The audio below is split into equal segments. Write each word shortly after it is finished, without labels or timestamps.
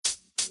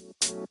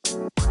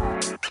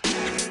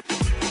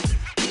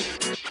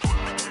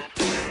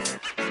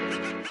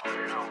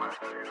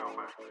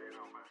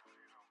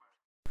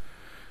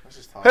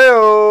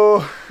Hey-o!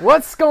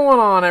 What's going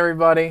on,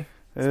 everybody?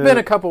 It's been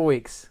a couple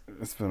weeks.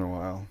 It's been a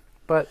while.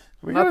 But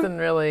nothing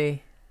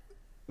really...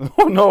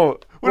 Oh, no.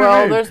 What do you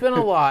mean? There's been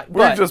a lot.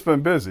 We've just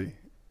been busy.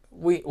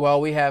 We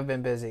have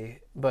been busy,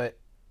 but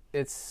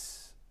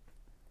it's...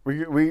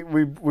 We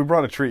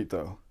brought a treat,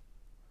 though.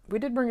 We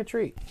did bring a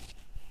treat.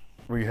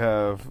 We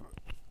have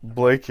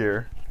Blake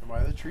here. Am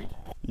I the treat?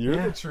 You're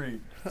the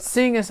treat.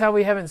 Seeing as how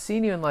we haven't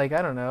seen you in, like,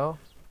 I don't know,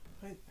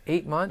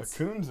 8 A months?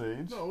 coon's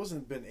age? No, it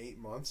wasn't been 8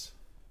 months.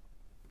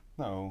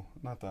 No,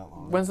 not that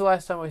long. When's the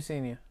last time we've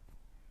seen you?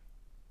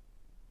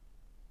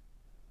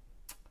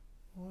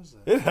 What was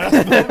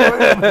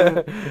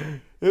that?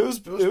 It has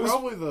been. It was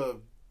probably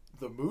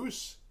the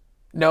moose,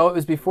 No, it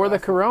was before the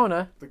Raffle.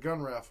 Corona, the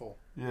gun raffle.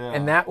 Yeah.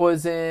 and that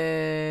was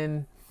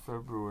in...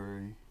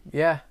 February.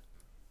 Yeah,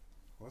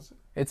 Was it?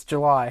 it's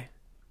July.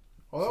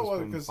 Well, that So it's was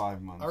been because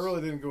 5 months. I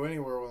really didn't go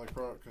anywhere when the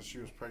corona, because she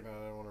was pregnant. I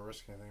didn't want to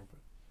risk anything.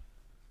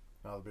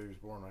 But now the baby's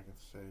born, I can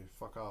say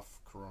fuck off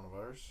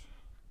coronavirus.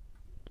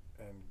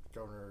 And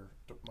Governor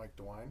Mike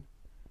DeWine,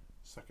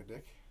 suck a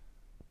dick.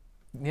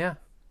 Yeah,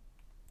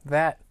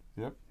 that.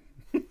 Yep.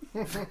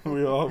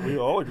 we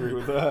all agree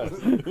with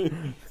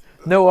that.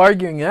 No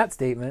arguing that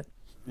statement.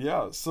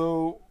 Yeah,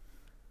 so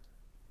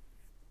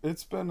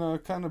it's been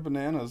kind of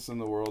bananas in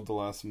the world the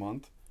last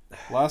month.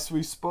 Last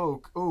we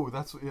spoke,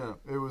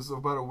 it was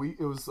about a week.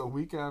 It was a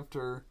week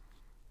after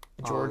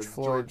George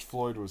Floyd. George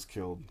Floyd was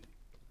killed,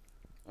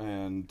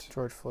 and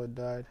George Floyd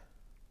died.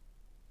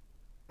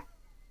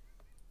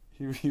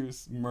 he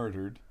was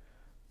murdered.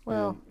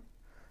 Well,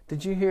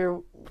 did you hear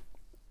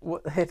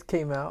what it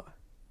came out?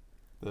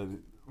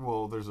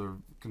 There's a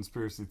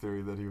conspiracy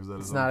theory that he was at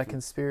his It's own not a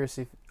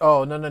conspiracy.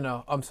 Oh,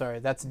 no. I'm sorry.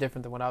 That's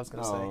different than what I was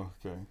going to say. Oh,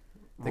 okay.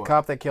 The What?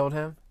 cop that killed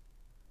him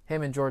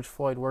and George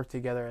Floyd worked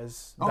together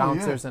as Oh,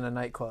 bouncers in a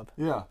nightclub.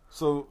 Yeah,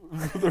 so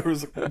there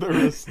was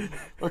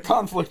a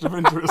conflict of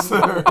interest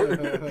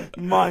there,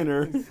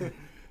 minor.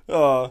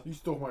 You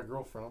stole my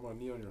girlfriend. I'm gonna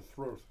knee on your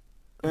throat.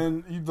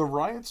 And the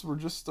riots were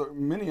just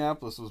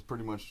Minneapolis was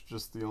pretty much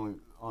just the only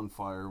on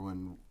fire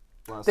when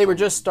last They were time-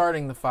 just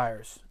starting the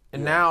fires.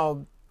 And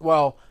now,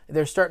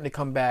 they're starting to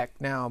come back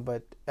now,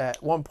 but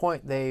at one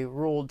point they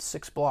ruled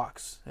 6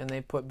 blocks and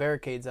they put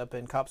barricades up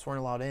and cops weren't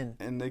allowed in.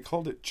 and they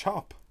called it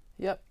CHOP.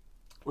 Yep.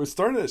 It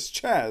started as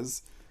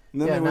Chaz, and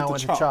then Yeah, they now went it to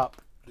went to CHOP.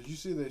 CHOP. Did you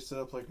see they set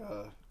up like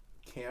a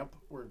camp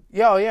where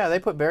Yeah, they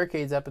put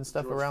barricades up and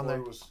stuff George around Floyd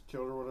there. was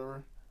killed or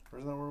whatever? Or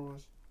isn't that where it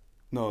was?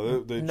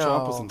 No, the No.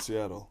 CHOP was in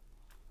Seattle.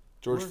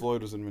 George Where-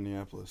 Floyd was in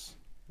Minneapolis.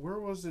 Where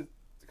was it?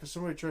 Because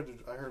somebody tried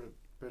to. I heard it.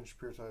 Ben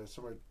Shapiro tell you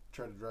somebody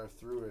tried to drive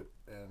through it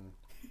and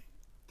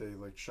they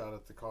like shot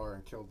at the car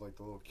and killed like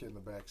the little kid in the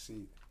back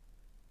seat.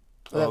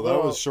 Oh,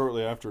 that was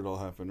shortly after it all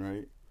happened,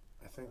 right?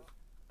 I forget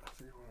what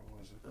it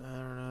was. I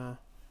don't know.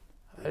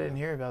 I didn't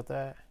hear about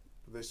that.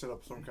 They set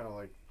up some kind of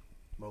like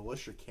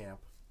militia camp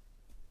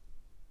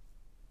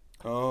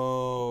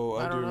Oh,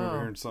 I I do don't remember know.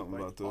 hearing something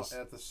like, about this.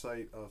 at the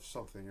site of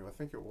something. I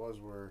think it was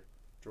where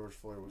George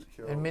Floyd was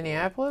killed. In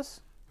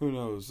Minneapolis? Who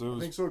knows? It I was.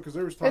 think so because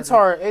they were talking. It's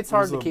hard. It's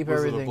hard was to a- keep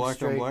was it everything a black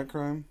straight. on black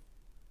crime?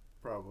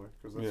 Probably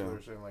because that's Yeah. what they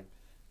were saying. Like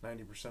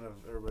 90% of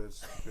everybody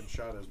that's been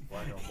shot is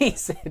black on He black.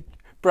 said,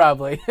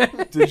 probably.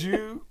 Did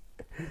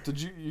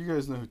you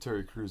guys know who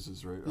Terry Crews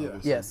is, right? Yeah.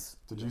 Obviously. Yes.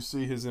 Did you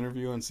see his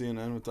interview on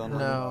CNN with Don Lemon?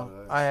 No,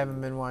 No, I haven't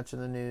been watching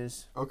the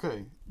news. Okay.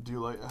 How do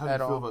you At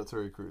feel all. about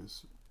Terry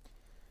Crews?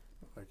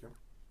 Like him.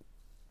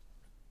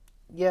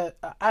 Yeah,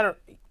 I don't.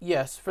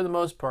 Yes, for the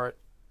most part.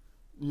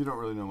 You don't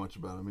really know much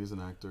about him. He's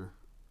an actor.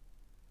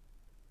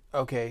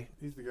 Okay,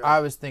 He's the guy. I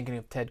was thinking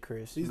of Ted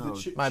Cruz. He's No,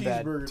 the my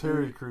bad. cheeseburger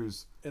Terry dude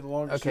Crews. in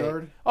Longest Okay.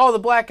 Yard. Oh, the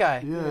black guy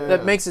Yeah.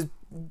 that makes his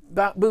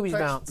boobies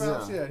Tex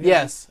bounce. Yeah. He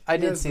Yes, I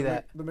he did has see the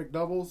that. The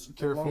McDoubles. in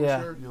Careful. Longest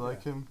Yeah. Yard. You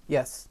like him?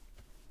 Yes.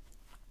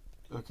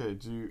 Okay.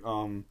 Do you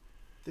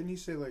Didn't he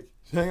say like?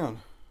 hang on?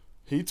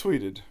 He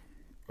tweeted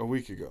a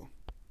week ago.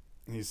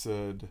 He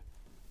said,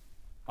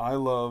 "I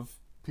love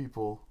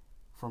people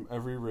from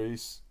every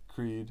race,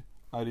 creed,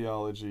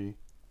 ideology,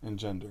 and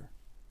gender."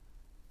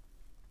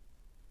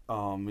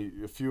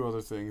 A few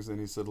other things, and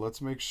he said, "Let's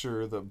make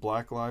sure that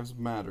Black Lives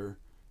Matter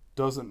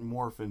doesn't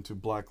morph into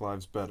Black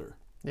Lives Better."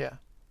 Yeah.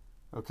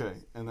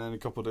 Okay, and then a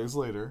couple of days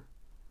later,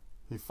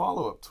 he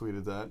follow-up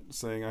tweeted that,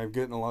 saying, "I'm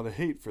getting a lot of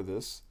hate for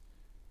this.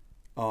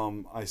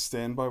 I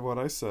stand by what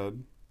I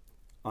said.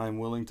 I'm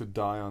willing to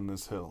die on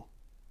this hill."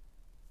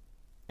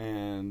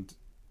 And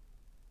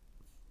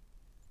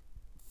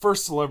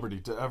first celebrity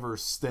to ever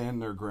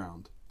stand their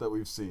ground that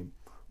we've seen.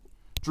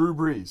 Drew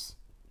Brees.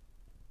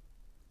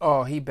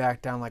 Oh, he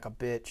backed down like a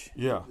bitch.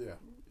 Yeah. Yeah.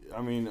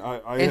 I mean, I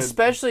And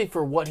especially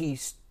for what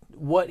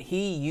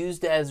he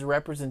used as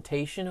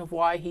representation of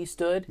why he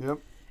stood, Yep.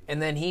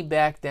 and then he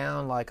backed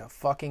down like a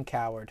fucking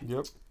coward.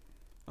 Yep.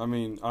 I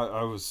mean,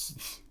 I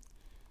was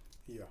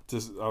Yeah.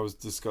 I was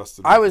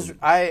disgusted. I with was him.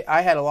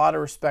 I had a lot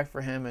of respect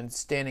for him and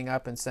standing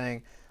up and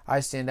saying, I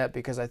stand up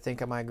because I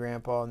think of my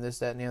grandpa and this,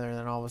 that, and the other, and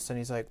then all of a sudden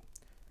he's like,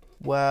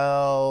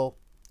 Well,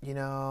 you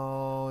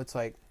know, it's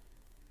like,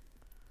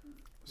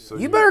 So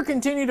you better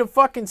continue to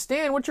fucking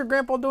stand. What's your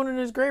grandpa doing in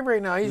his grave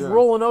right now? He's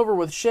rolling over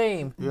with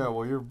shame. Yeah,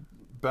 well, your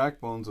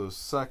backbone's a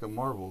sack of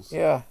marbles.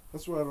 Yeah.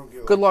 That's what I don't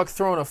get. Good luck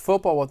throwing a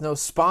football with no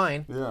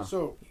spine. Yeah.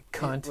 So,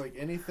 Cunt. like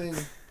anything,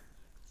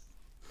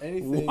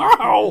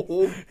 Wow.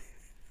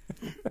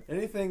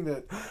 anything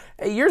that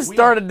Hey, you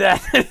started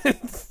that.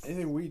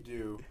 anything we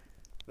do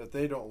that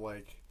they don't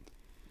like,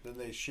 then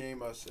they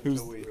shame us Who's?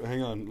 until we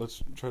Hang on.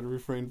 Let's try to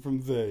refrain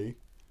from they.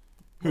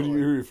 Who No, do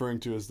you like- referring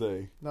to as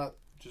they? not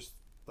just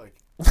like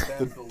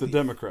The belief.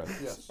 Democrats.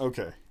 Yes.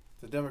 Okay.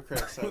 The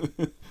Democrats said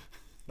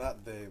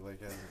not they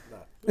like as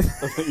not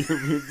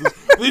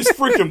These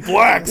freaking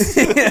blacks.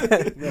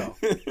 no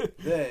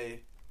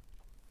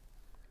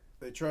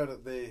they try to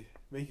they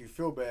make you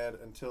feel bad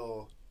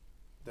until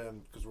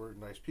then because we're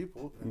nice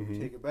people and we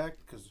take it back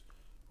because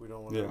we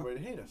don't want Yeah. everybody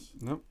to hate us.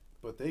 Nope.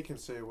 But they can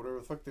say whatever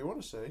the fuck they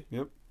want to say.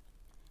 Yep.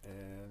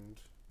 And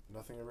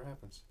nothing ever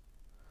happens.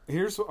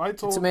 Here's what I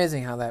told. It's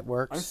amazing how that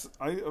works.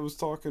 I was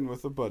talking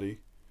with a buddy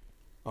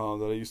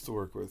that I used to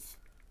work with,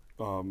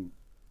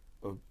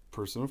 a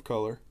person of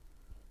color,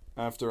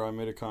 after I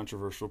made a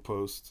controversial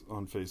post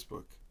on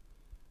Facebook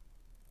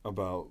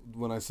about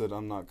when I said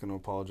I'm not going to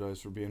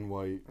apologize for being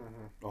white,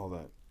 all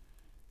that.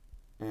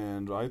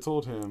 And I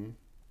told him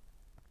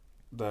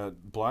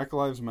that Black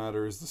Lives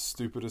Matter is the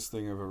stupidest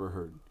thing I've ever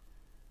heard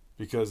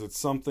because it's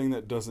something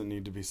that doesn't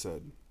need to be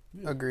said.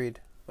 Agreed.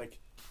 Like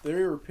they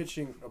were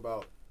pitching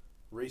about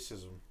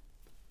racism.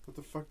 What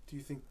the fuck do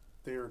you think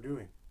they are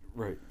doing?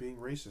 Right. Being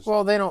racist.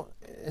 Well, they don't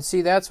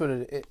see. That's what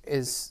it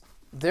is.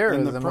 They're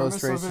And the most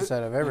premise racist it,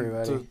 out of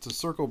everybody. and to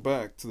circle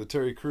back to the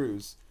Terry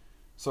Crews,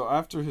 so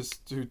after his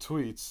 2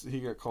 tweets, he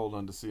got called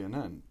onto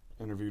CNN,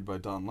 interviewed by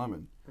Don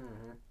Lemon,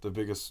 the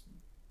biggest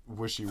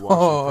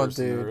wishy-washy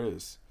person dude. there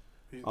is.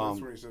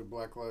 That's when he said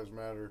Black Lives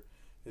Matter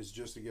is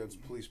just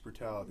against police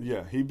brutality.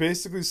 Yeah, he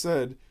basically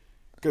said,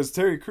 because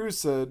Terry Crews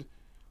said,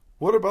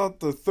 what about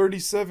the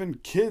 37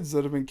 kids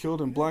that have been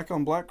killed in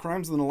black-on-black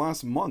crimes in the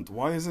last month?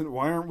 Why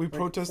aren't we Like,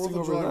 protesting 4th of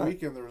over July that?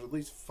 weekend, there was at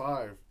least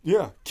 5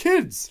 Yeah,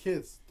 kids.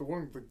 kids.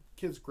 The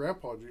kid's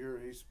grandpa, did you hear?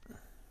 He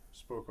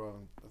spoke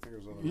on. I think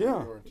it was on the Yeah,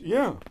 radio or on TV,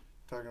 yeah.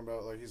 talking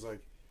about he's like,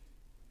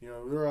 you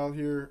know, we're out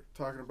here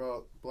talking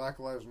about Black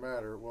Lives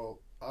Matter. Well,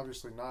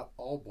 obviously not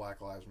all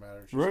Black Lives Matter.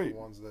 It's just Right. the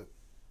ones that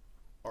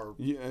are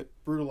Yeah.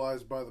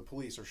 brutalized by the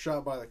police or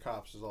shot by the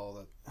cops is all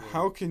that.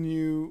 How can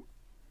you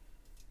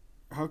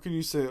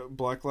say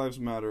Black Lives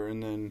Matter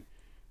and then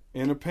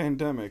in a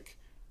pandemic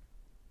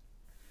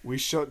we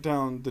shut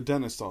down the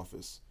dentist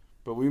office,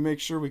 but we make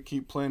sure we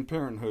keep Planned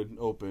Parenthood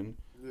open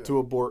to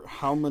abort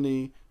how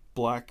many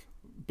black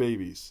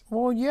babies?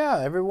 Well, yeah,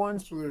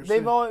 everyone's That's what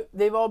they're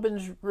they've all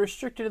been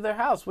restricted to their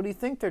house. What do you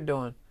think they're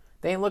doing?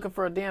 They ain't looking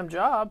for a damn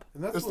job.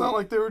 And that's It's what- not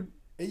like they were.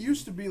 It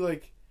used to be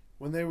like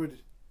when they would.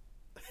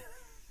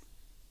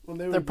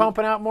 They're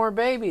pumping out more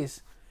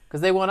babies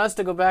because they want us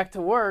to go back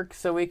to work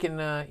so we can,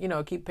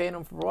 keep paying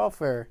them for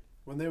welfare.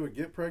 When they would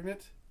get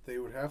pregnant, they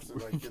would have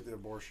to get the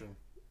abortion.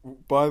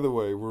 By the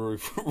way, we're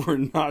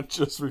not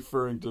just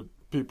referring to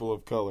people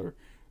of color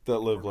that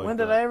live like When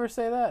that. did I ever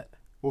say that?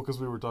 Well, because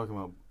we were talking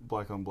about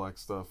black on black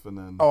stuff, and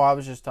then Oh, I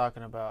was just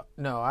talking about.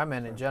 No, I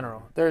meant in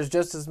general. There's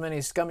just as many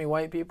scummy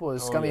white people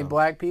as scummy yeah.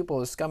 black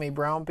people as scummy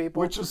brown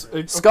people. which is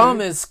Scum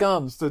okay, is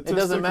scum. It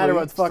doesn't matter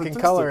what fucking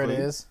color it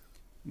statistically, is.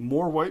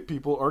 more white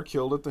people are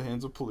killed at the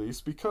hands of police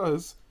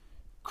because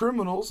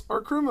criminals are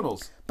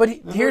criminals. But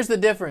here's the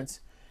difference.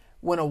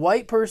 When a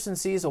white person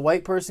sees a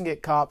white person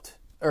get copped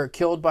or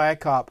killed by a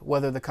cop,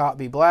 whether the cop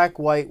be black,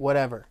 white,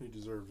 whatever, He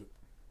deserved it.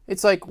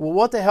 it's like, well,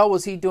 what the hell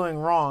was he doing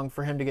wrong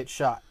for him to get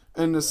shot?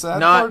 And the sad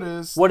Not part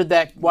is,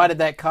 why did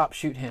that cop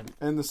shoot him?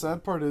 and the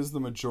sad part is, the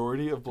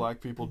majority of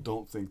black people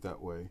don't think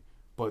that way.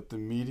 But the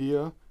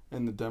media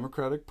and the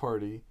Democratic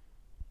Party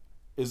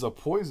is a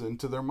poison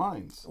to their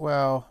minds.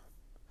 Well,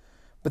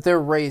 but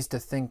they're raised to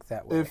think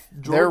that way. If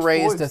George They're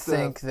raised Floyd's to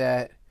think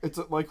that. It's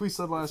like we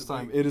said last a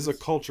time. big- It is a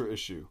culture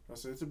issue. I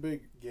said it's a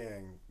big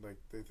gang. Like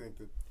they think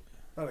that,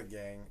 not a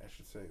gang, I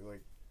should say.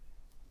 Like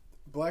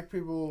black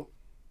people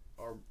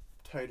are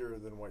tighter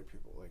than white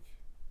people, like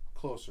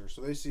closer.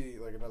 So they see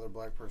like another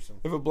black person.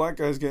 If a black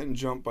guy's getting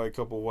jumped by a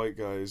couple white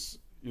guys,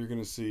 you're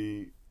gonna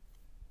see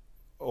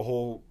a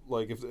whole,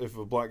 like, if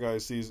a black guy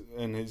sees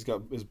and he's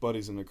got his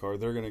buddies in the car,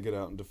 they're gonna get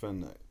out and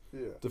defend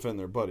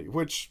their buddy.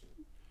 Which,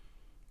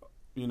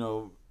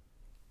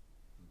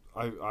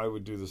 I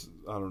would do this.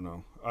 I don't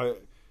know.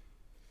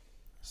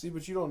 See,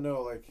 but you don't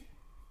know, like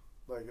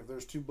if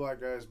there's 2 black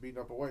guys beating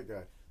up a white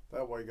guy,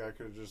 that white guy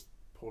could have just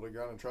pulled a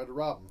gun and tried to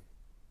rob him.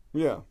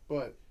 Yeah.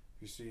 But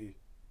if you see,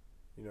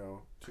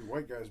 2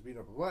 white guys beating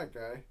up a black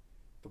guy,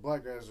 the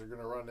black guys are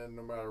gonna run in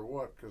no matter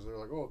what because they're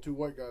like, oh, 2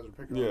 white guys are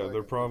picking up. Yeah, a black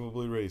they're guy.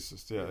 probably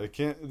racist. Yeah, it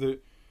can't.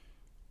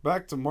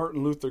 Back to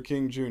Martin Luther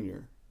King Jr.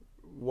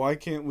 Why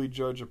can't we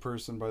judge a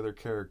person by their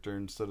character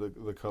instead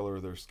of the color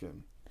of their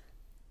skin?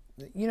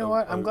 You know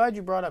what? I'm glad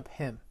you brought up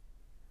him.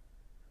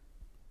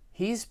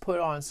 He's put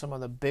on some of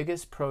the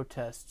biggest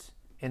protests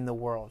in the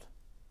world.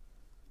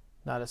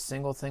 Not a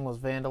single thing was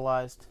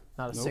vandalized.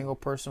 Not a Nope. single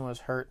person was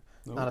hurt.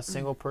 Nope. Not a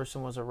single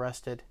person was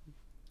arrested.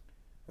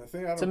 The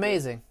thing I don't It's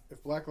amazing. get,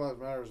 if Black Lives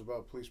Matter is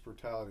about police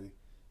brutality,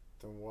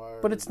 then why?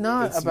 But it's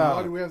not It's about.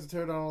 Why do we have to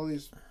tear down all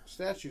these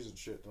statues and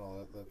shit and all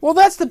that? Well,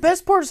 that's the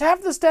best part. Is half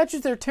of the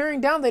statues they're tearing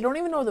down, they don't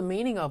even know the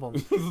meaning of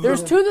them.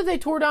 There's two that they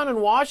tore down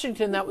in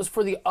Washington that was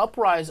for the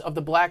uprise of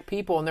the black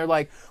people, and they're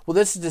like, "Well,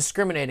 this is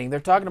discriminating." They're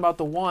talking about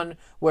the one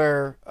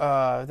where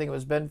I think it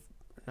was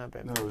not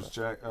Ben. No, it was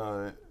Jack.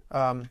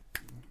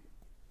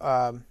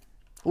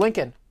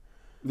 Lincoln.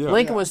 Yeah.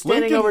 Lincoln was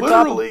standing over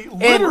literally, top,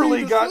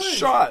 literally and- got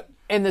shot.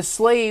 and the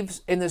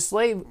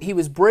slave, he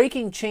was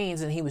breaking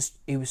chains, and he was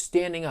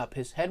standing up.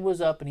 His head was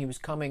up, and he was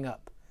coming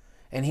up,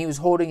 and he was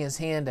holding his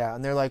hand out.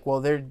 And they're like,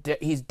 "Well,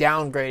 he's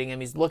downgrading him.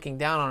 He's looking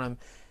down on him."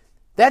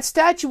 That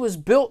statue was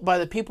built by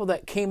the people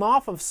that came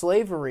off of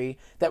slavery,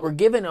 that were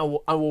given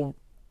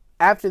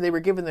after they were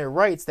given their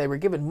rights, they were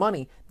given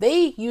money.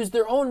 They used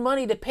their own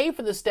money to pay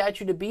for the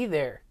statue to be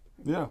there.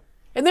 Yeah.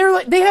 And they're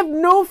like, they have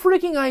no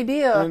freaking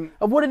idea And-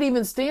 of what it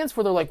even stands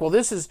for. They're like, well,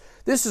 this is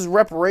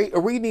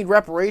or we need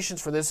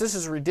reparations for this. This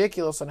is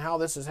ridiculous on how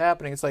this is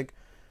happening. It's like,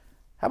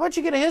 how about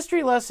you get a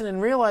history lesson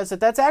and realize that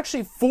that's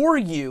actually for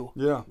you?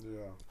 Yeah.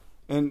 Yeah.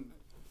 And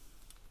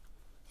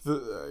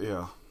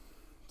the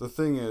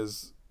thing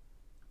is,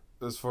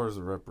 as far as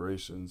the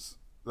reparations,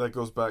 that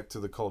goes back to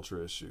the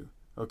culture issue.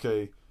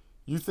 Okay,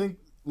 you think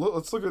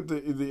let's look at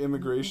the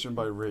immigration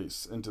by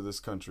race into this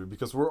country,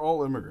 because we're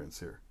all immigrants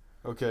here.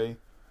 Okay,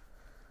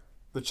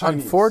 the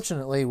Chinese.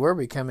 Unfortunately, we're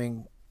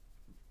becoming.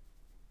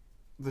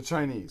 The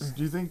Chinese.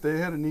 Do you think they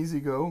had an easy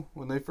go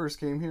when they first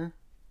came here?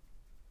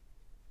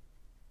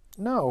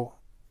 No.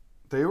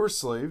 They were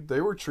slaved. They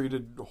were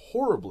treated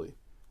horribly.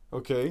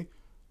 Okay,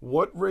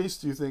 what race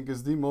do you think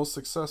is the most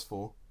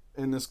successful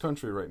in this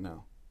country right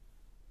now?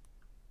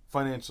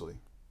 Financially,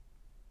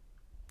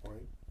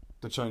 White.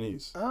 the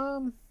Chinese.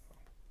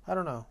 I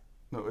don't know.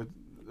 No,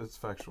 it's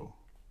factual.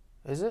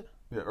 Is it?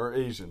 Yeah, or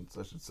Asians,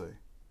 I should say.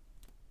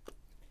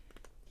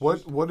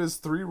 What is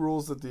 3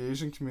 rules that the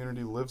Asian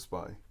community lives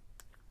by?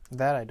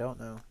 That I don't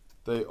know.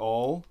 They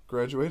all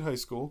graduate high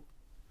school.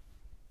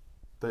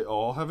 They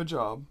all have a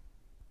job.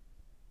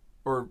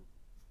 Or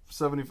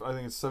I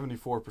think it's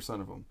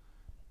 74% of them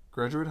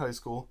graduate high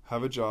school,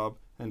 have a job,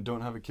 and don't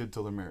have a kid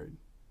till they're married.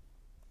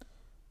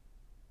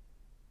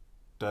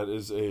 That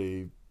is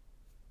a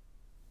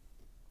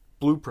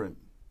blueprint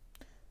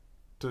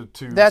to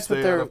That's what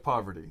stay they're- out of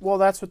poverty. Well,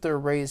 that's what they're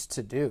raised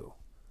to do.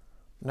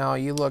 Now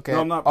you look at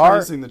No, I'm not our.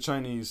 praising the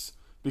Chinese,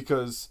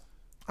 because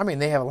I mean,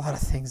 they have a lot of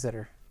things that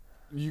are.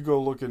 you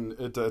go looking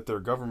at their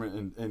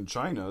government in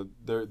China,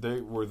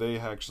 they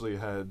actually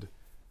had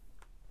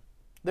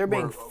They're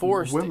being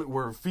forced. women,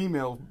 where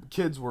female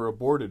kids were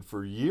aborted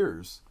for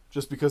years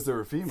just because they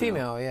were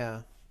female.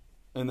 Yeah.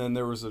 And then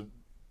there was a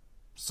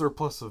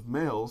surplus of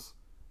males,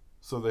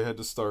 so they had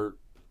to start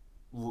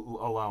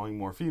allowing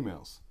more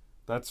females.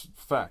 That's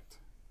fact.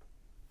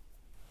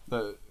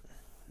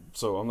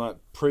 So I'm not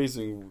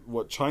praising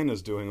what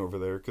China's doing over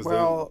there, because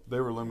Well- they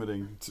were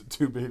limiting to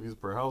 2 babies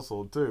per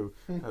household too,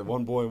 at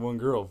 1 boy and 1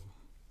 girl.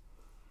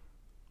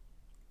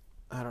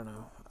 I don't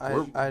know.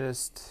 We're- I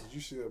just. Did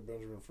you see that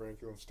Benjamin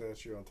Franklin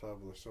statue on top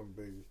of some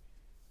big,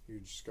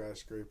 huge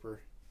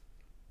skyscraper?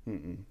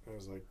 Mm-mm. It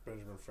was like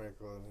Benjamin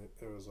Franklin.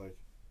 It was like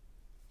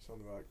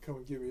something about "Come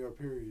and get me up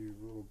here, you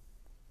little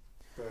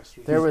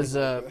bastard." There was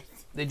Something like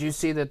that. Did you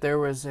see that there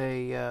was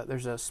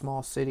there's a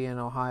small city in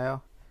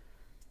Ohio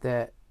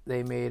that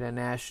they made a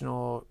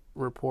national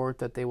report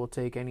that they will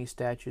take any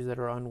statues that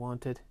are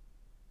unwanted.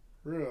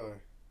 Really?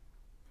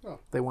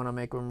 They want to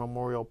make a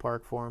memorial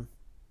park for them,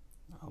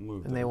 I'll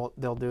move. and there.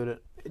 they'll do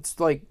it. It's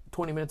like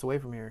 20 minutes away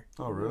from here.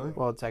 Oh, really?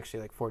 Well, it's actually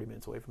like 40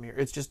 minutes away from here.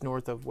 It's just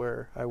north of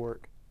where I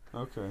work.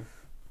 Okay.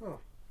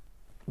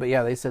 But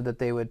yeah, they said that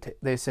they would.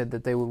 They said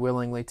that they would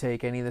willingly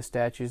take any of the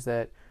statues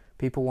that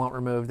people want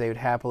removed. They would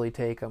happily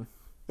take them.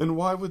 And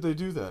why would they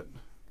do that?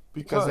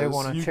 Because they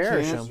wanna you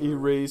cherish can't them.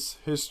 erase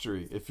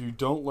history. If you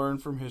don't learn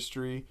from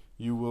history,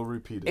 you will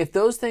repeat it. If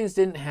those things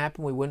didn't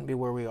happen, we wouldn't be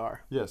where we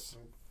are. Yes.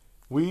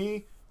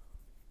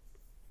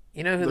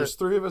 You know who There's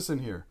 3 of us in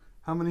here.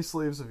 How many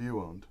slaves have you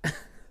owned?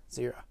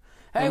 Zero.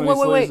 How Hey, many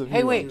slaves wait. have Hey,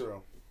 you wait.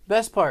 Zero.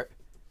 Best part.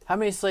 How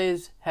many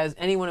slaves has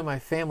anyone in my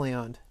family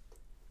owned?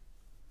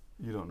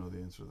 You don't know the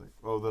answer to that.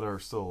 Oh, that are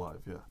still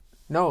alive, yeah.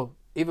 No,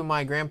 even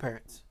my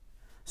grandparents.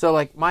 So,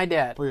 like, my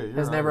dad Oh, yeah, you're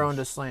has never Irish. owned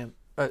a So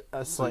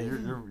slave.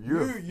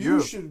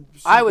 You should.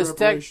 Seek I was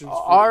reparations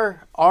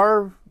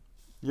for-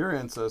 your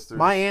ancestors.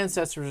 my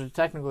ancestors are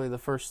technically the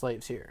first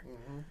slaves here.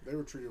 They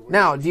were treated. way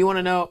Now, worse. do you want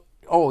to know?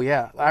 Oh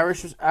yeah,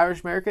 Irish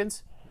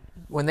Americans,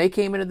 when they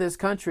came into this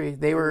country,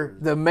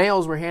 the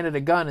males were handed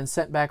a gun and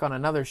sent back on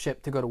another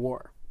ship to go to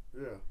war.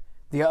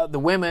 Yeah. The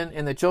women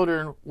and the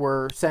children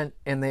were sent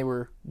and they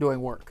were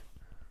doing work.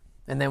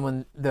 And then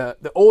when the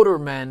older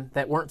men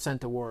that weren't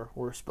sent to war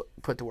were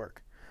put to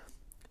work.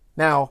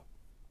 Now,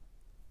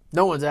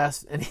 no one's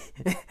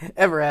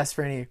ever asked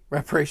for any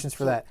reparations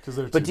for that. 'Cause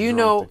they're But too do you drunk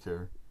know? to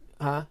care.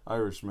 Huh?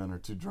 Irish men are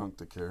too drunk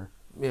to care.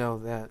 You know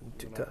that.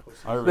 They're not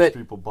pussy. Irish But-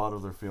 people bottle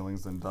their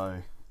feelings and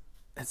die.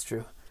 That's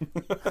true.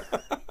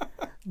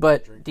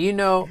 But do you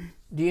know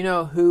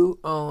who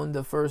owned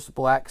the first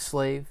black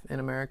slave in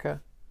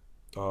America?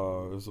 It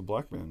was a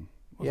black man.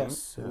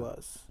 Yes, it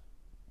was.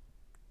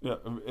 Yeah.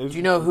 Do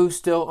you know who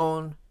still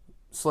own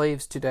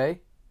slaves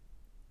today?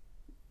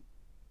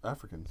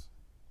 Africans.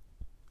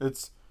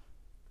 It's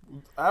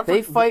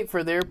They fight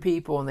for their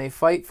people, and they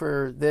fight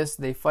for this,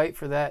 they fight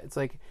for that. It's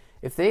like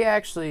if they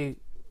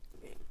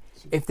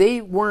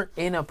weren't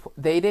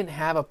they didn't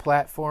have a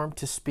platform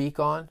to speak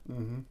on,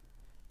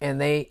 and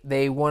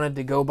they wanted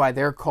to go by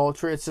their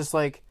culture. It's just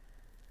like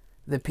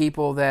the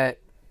people that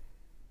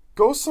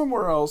go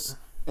somewhere else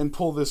and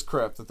pull this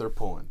crap that they're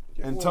pulling,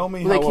 and tell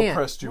me how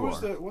oppressed you are.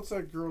 What's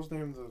that girl's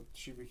name?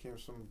 She became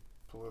some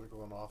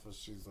political in office.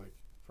 She's like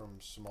from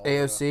Somalia.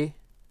 AOC.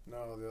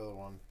 No, the other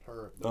one.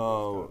 Her.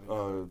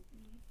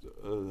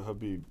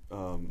 Habib.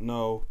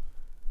 No,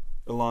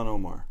 Ilhan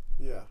Omar.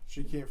 Yeah,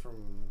 she came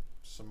from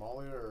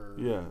Somalia, or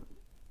yeah,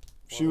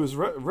 she was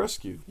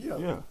rescued.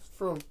 Yeah.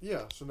 So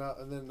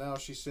now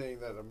she's saying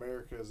that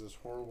America is this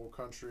horrible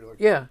country. Like,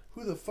 yeah,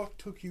 who the fuck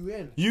took you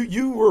in?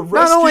 You were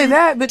rescued not only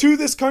that, but to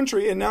this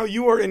country, and now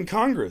you are in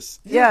Congress.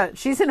 Yeah,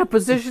 she's in a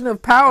position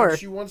of power. And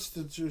she wants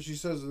to. She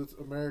says that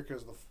America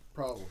is the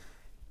problem.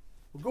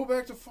 Well, go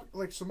back to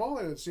like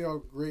Somalia and see how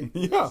great.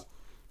 Yeah,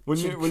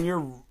 when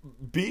you're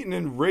beaten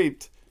and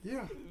raped.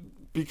 Yeah,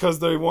 because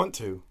they want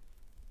to,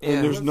 and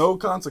Yeah. there's no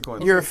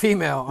consequence. You're a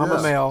female. I'm a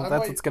Yes. male.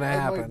 That's what's going to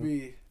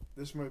happen.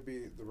 This might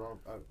be the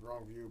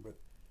wrong view, but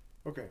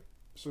okay.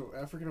 So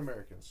African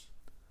Americans,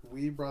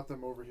 we brought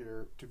them over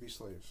here to be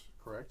slaves,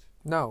 correct?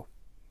 No,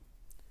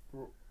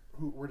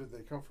 Where did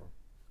they come from?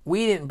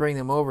 we didn't bring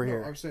them over No,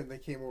 here. I'm saying they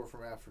came over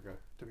from Africa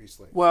to be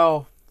slaves.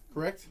 Well,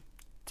 correct?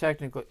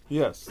 technically,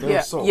 Yes. They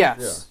were sold.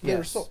 yes, They were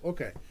yes. sold.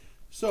 Okay.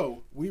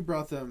 So we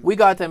brought them. We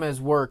got them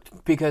as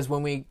worked because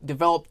when we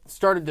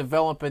started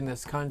developing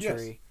this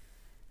country,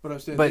 But I'm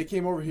saying but they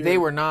came over here. they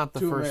were not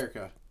the to first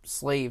America.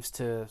 slaves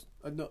to.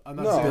 No, I'm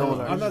No, not saying.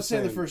 build I'm ours. not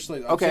saying the Saying- first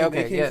slave. I'm Okay, saying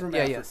okay, They came yeah, from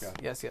yeah, Africa.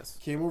 yes.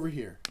 Came over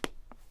here.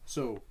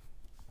 So,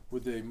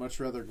 would they much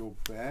rather go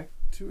back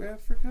to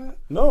Africa?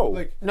 No.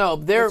 Like No,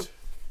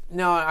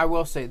 I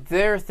will say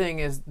their thing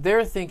is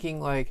they're thinking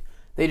like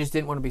they just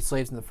didn't want to be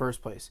slaves in the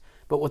first place.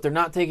 But what they're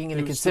not taking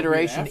into would still be in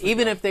consideration, Africa.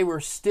 even if they were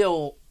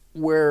still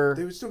where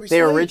They would still be they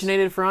slaves.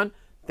 originated from,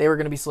 they were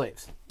going to be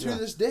slaves. to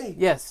this day.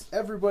 Yes,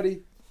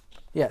 Everybody,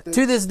 yeah.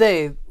 To this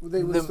day,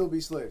 they would the still be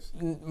slaves.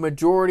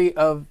 majority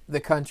of the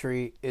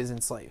country is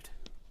enslaved,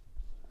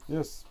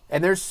 yes.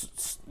 and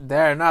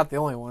they're not the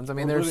only ones. I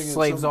mean, We're there's living in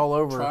slaves some all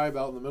over. Tribe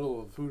out in the middle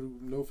of who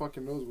no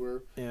fucking knows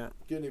where, Yeah,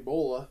 getting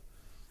Ebola.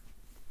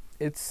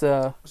 it's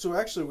So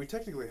actually, we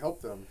technically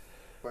helped them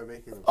by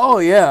making them. Oh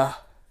yeah,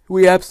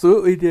 we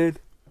absolutely did.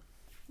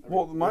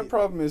 Well, my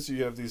problem is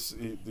you have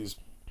these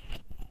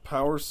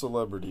power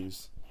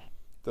celebrities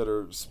that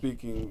are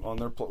speaking on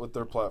with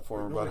their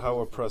platform about how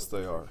oppressed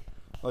they are.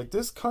 Like,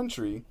 this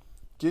country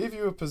gave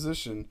you a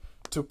position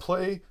to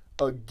play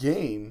a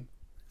game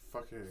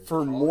fucking for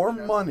college more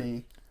athlete.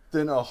 money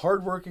than a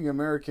hardworking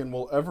American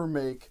will ever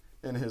make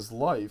in his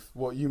life.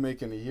 What you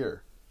make in a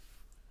year.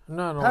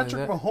 Not only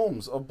Patrick that,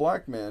 Mahomes, a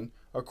black man,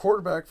 a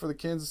quarterback for the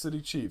Kansas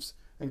City Chiefs,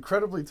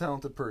 incredibly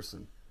talented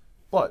person,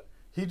 but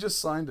he just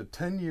signed a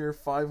 10-year,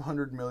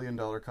 $500 million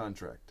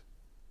contract.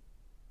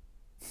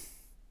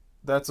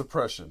 That's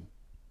oppression.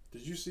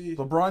 Did you see?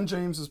 LeBron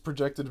James is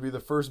projected to be the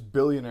first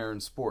billionaire in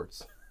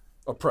sports.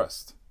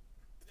 Oppressed.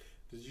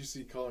 Did you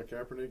see Colin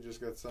Kaepernick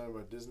just got signed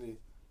by Disney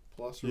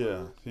Plus? Or Yeah,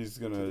 whatever? he's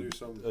To gonna do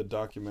some- a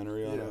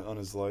documentary on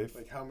his life.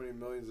 Like how many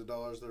millions of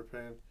dollars they're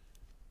paying?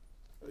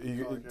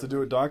 To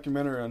do a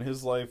documentary on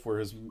his life where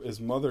his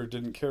mother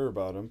didn't care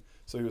about him,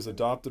 so he was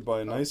adopted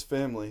by a nice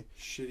family.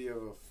 Shitty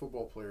of a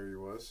football player he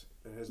was.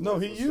 And his No,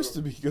 life he was used so-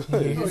 to be good. No,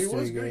 he used to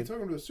was be good. He good.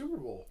 took him to the Super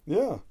Bowl.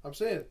 Yeah, I'm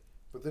saying,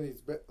 but then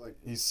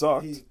he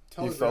sucked. He He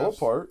telegraphs- fell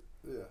apart,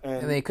 yeah.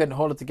 and they couldn't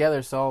hold it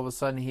together, so all of a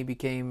sudden he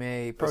became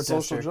a a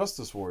protester. social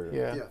justice warrior.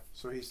 Yeah. Yeah,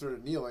 so he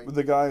started kneeling With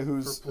the guy for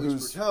who's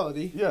police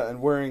brutality. yeah,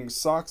 and wearing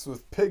socks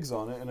with pigs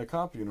on it in a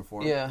cop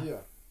uniform. Yeah. Yeah,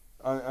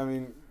 I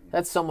mean,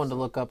 That's someone to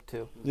look up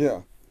to.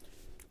 yeah,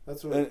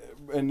 that's what.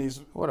 and he's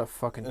What a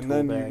fucking and tool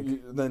then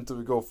bag. then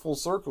to go full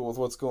circle with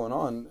what's going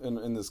on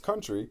in this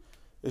country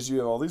is you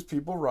have all these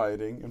people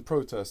rioting and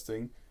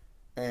protesting,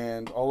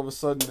 and all of a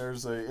sudden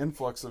there's an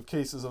influx of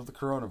cases of the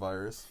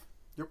coronavirus.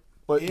 Yep.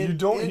 But you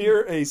don't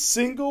hear a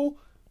single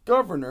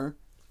governor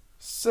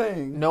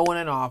saying No one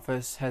in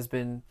office has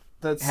been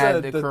that had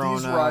said the that corona.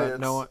 these riots.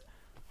 No one.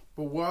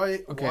 But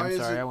why? Okay, why I'm is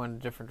sorry. I it? went a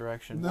different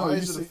direction. No, Why you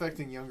is it see-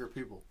 affecting younger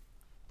people?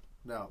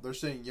 No, they're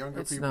saying younger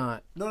It's people.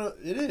 not. No,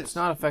 it is. It's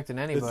not affecting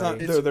it's not.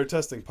 anybody. They're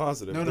testing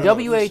positive. No, no,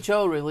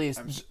 WHO released,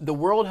 I'm s- the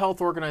World Health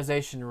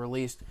Organization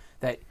released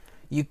that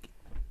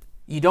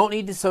you don't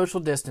need to social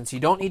distance.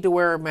 You don't need to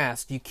wear a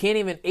mask. You can't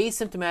even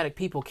asymptomatic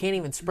people can't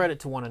even spread it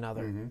to one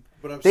another.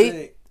 But I'm They,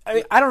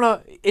 saying, I don't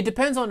know. It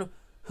depends on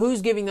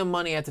who's giving them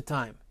money at the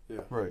time.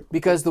 Right.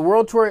 Because the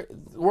World Health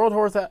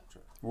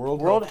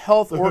World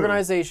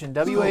Organization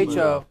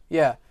 (WHO),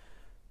 yeah,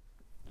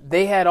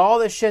 they had all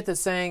this shit that's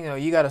saying, oh,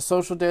 you got to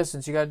social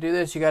distance, you got to do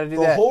this, you got to do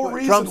The that. whole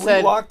reason Trump said,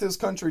 we locked this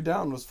country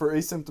down was for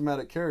asymptomatic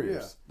Yeah,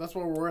 carriers. that's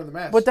why we're wearing the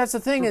mask. but that's the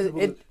thing, For is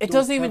people it that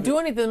doesn't don't even have do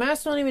it. anything. The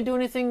masks don't even do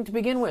anything to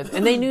begin with.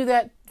 And they knew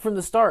that from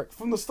the start.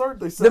 From the start,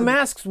 they said The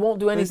masks won't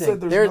do said anything.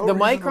 there's They're, no the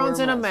reason to wear microns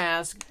in a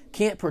masks. mask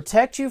can't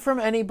protect you from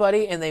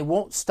anybody, and they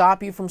won't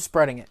stop you from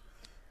spreading it.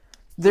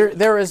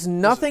 There is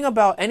nothing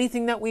about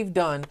anything that we've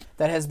done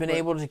that has been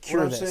able to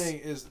cure what I'm this. saying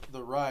is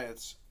the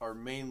riots are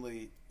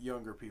mainly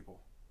younger people.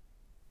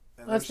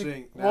 And That's they're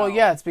saying well, now-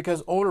 yeah, it's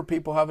because older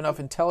people have enough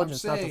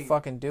intelligence not to saying-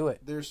 fucking do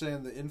it. They're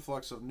saying the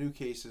influx of new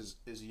cases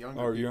is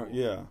younger Or people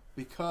yeah,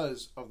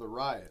 because of the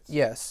riots.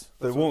 Yes,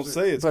 they That's what won't I'm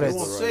say saying. it's But They because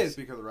won't of the say riots. it's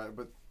because of the riot,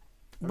 but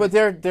but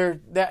they're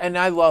that, and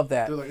I love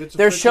that. They're like, it's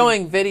They're affecting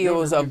showing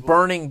videos younger of people.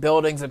 burning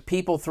buildings and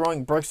people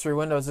throwing bricks through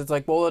windows. It's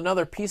like, well,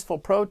 another peaceful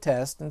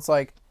protest. And it's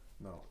like,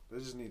 no, they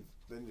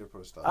need to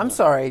put a stop. I'm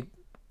sorry.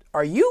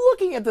 Are you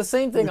looking at the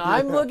same thing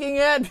I'm looking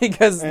at?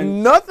 Because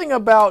nothing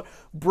about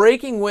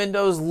breaking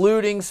windows,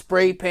 looting,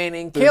 spray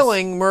painting,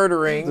 killing,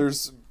 murdering.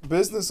 There's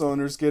business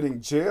owners getting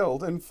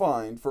jailed and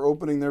fined for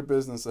opening their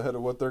business ahead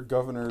of what their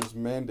governor's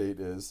mandate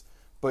is,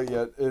 but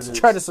yet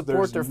try to support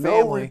there's their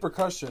no family.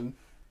 repercussion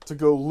to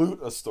go loot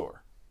a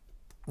store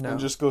No. and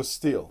just go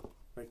steal.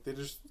 Like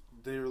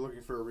they were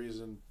looking for a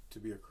reason to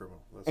be a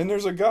criminal. That's And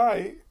there's a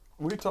guy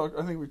I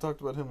think we talked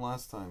about him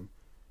last time.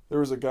 There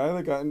was a guy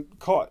that got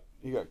caught.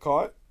 He got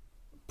caught,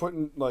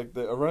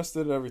 they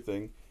arrested and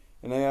everything,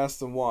 and they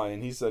asked him why,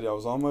 and he said, I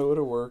was on my way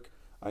to work.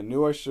 I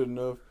knew I shouldn't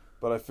have,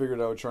 but I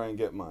figured I would try and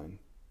get mine.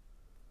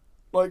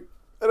 Like,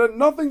 it had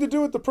nothing to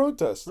do with the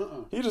protest.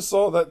 He just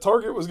saw that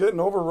Target was getting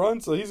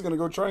overrun, so he's going to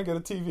go try and get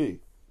a TV.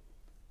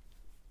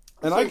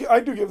 And I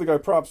do give the guy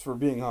props for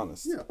being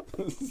honest. Yeah.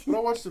 When I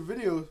watched the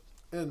video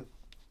and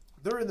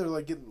they're in there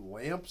like getting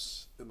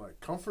lamps and like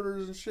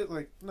comforters and shit,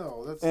 like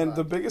no, that's And not.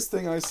 the biggest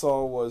thing I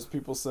saw was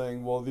people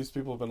saying, well, these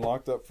people have been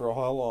locked up for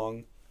how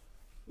long?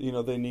 You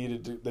know, they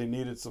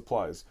needed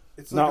supplies.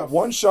 It's like Not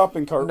one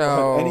shopping cart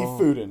No. had any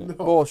food in it.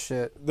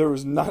 Bullshit. There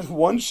was not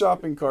one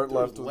shopping cart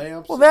left. with-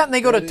 lamps. Well, that and and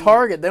they go to bedding.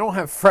 Target. They don't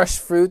have fresh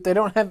fruit. They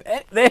don't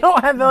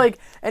have like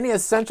any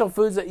essential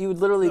foods that you would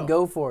literally No.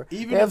 go for.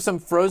 Even They have if- some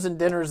frozen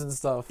dinners and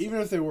stuff. Even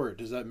if they were,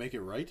 does that make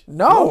it right?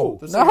 No,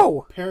 That's no.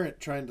 like a parent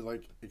trying to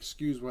like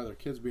excuse why their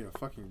kid's being a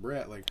fucking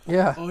brat. Like,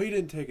 Yeah. oh, he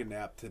didn't take a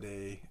nap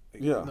today.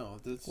 Like, Yeah. No,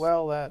 that's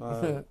Well,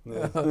 that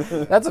yeah.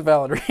 that's a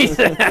valid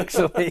reason,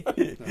 actually.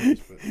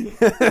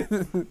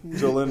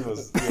 Jolene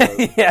was.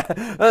 Yeah,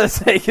 I was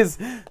saying, 'cause,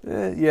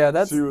 yeah,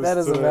 that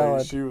is a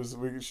valid.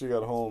 She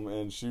got home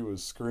and she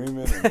was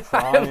screaming and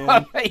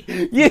crying.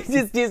 You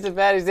just used a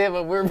bad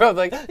example. We were both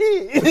like,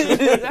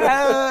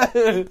 I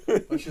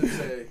should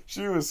say.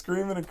 She was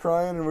screaming and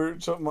crying,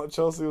 and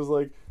Chelsea was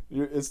like,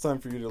 "It's time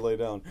for you to lay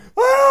down."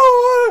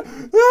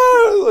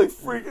 Like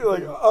freaking,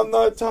 like I'm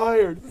not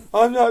tired.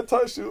 I'm not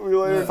tired. We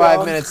lay her 5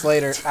 down. minutes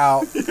later,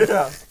 out,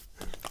 Yeah.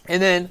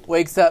 and then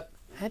wakes up.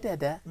 Hi,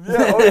 Dada.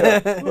 Yeah. Oh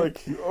yeah.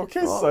 Like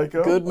okay,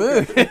 psycho. Good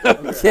mood.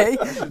 Okay,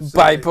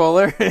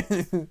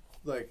 bipolar.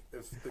 Like,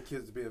 if the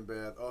kid's being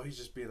bad, oh, he's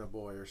just being a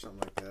boy or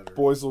something like that. Or,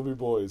 Boys will be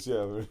boys.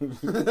 Yeah.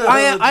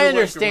 I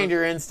understand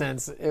your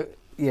instance.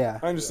 Yeah,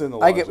 I understand the I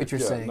logic. get what you're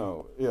Yeah, saying.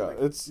 No. Yeah. Like,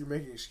 It's you're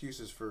making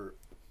excuses for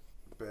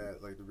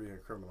bad, like they're being a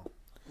criminal.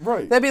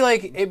 right.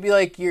 it'd be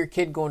like your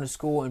kid going to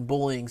school and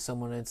bullying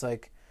someone. And it's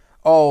like,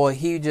 oh,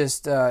 he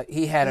just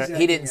he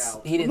didn't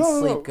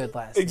sleep good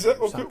last night.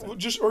 Exactly. Or Okay, something. well,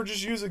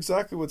 just use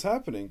exactly what's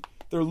happening.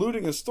 They're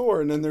looting a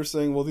store, and then they're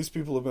saying, "Well, these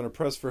people have been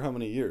oppressed for how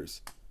many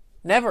years?"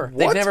 Never.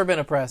 They've What? never been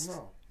oppressed.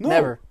 No.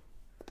 Never.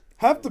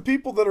 Half the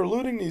people that are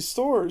looting these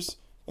stores,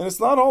 and it's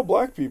not all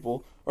black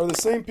people, are the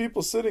same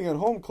people sitting at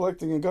home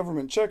collecting a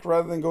government check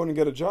rather than going to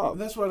get a job.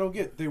 And that's what I don't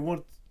get. They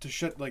want to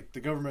shut, like, the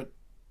government.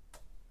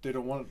 They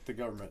don't want the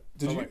government.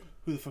 Did So, you- like,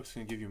 who the fuck's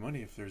going to give you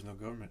money if there's no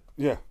government?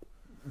 Yeah.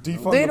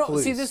 Defund They the don't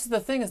police. see. This is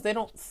the thing is they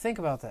don't think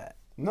about that.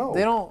 No.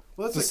 They don't.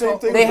 Well, It's that's the like same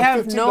thing. They with the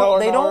have no. $15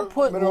 They an hour don't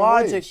put minimum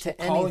logic wage. to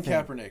Colin anything.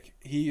 Kaepernick,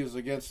 he is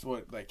against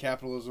what, like,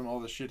 capitalism, all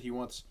this shit. He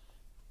wants.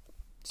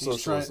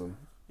 Socialism.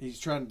 He's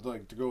trying to,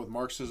 like, to go with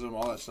Marxism,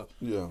 all that stuff.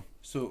 Yeah.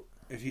 So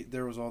if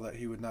there was all that,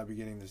 he would not be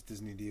getting this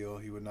Disney deal.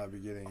 He would not be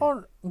getting.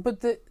 Oh,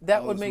 but that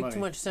All would this make money. too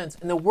much sense.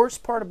 And the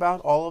worst part about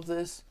all of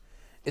this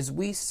is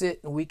we sit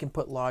and we can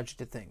put logic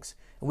to things.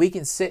 And we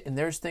can sit and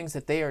there's things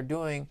that they are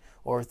doing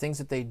or things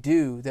that they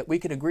do that we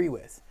could agree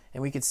with.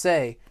 And we could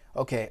say,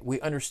 okay, we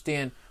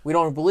understand. We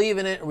don't believe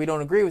in it or we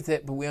don't agree with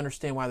it, but we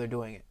understand why they're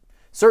doing it.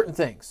 Certain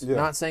things. Yeah.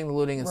 Not saying the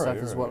looting and stuff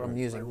Right, is right, what right, I'm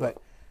using, right.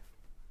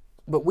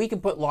 but we can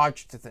put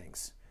logic to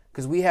things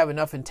because we have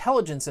enough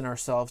intelligence in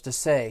ourselves to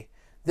say,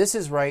 this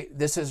is right,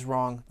 this is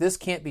wrong, this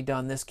can't be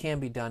done, this can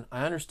be done.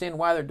 I understand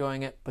why they're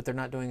doing it, but they're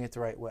not doing it the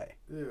right way.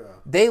 Yeah.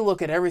 They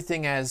look at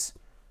everything as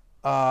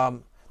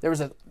there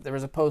was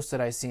a post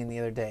that I seen the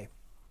other day,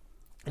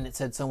 and it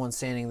said someone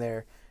standing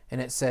there, and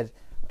it said,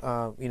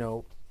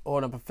 holding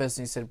up a fist,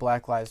 and he said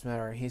Black Lives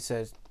Matter. He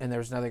says, and there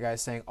was another guy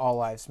saying All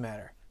Lives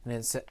Matter, and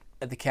then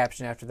the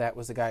caption after that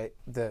was the guy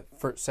the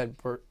first said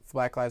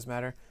Black Lives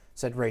Matter.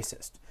 said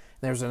racist.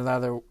 And there was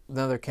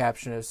another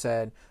caption that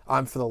said,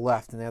 I'm for the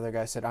left, and the other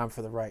guy said, I'm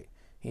for the right.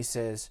 He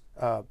says,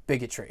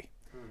 bigotry.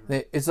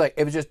 It's like,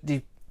 it was just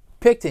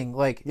depicting,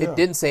 like, Yeah. it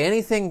didn't say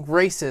anything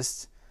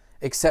racist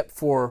except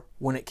for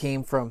when it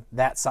came from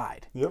that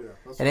side. Yep. Yeah,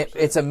 that's And what I'm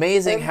saying. it's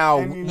amazing And- how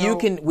and you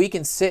know- we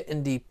can sit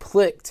and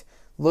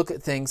look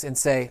at things and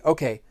say,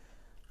 okay,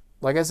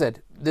 like I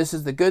said, this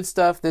is the good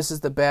stuff, this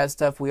is the bad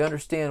stuff. We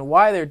understand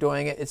why they're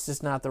doing it. It's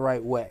just not the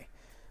right way.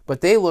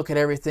 But they look at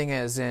everything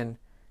as in,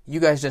 you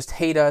guys just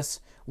hate us.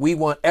 We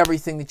want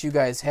everything that you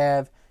guys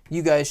have.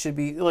 You guys should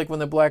be, like when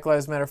the Black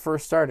Lives Matter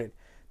first started,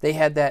 they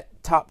had that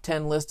top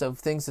 10 list of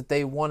things that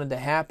they wanted to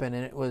happen,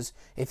 and it was,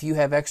 if you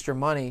have extra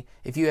money,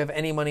 if you have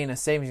any money in a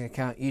savings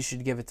account, you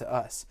should give it to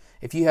us.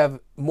 If you have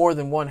more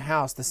than one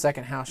house, the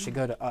second house should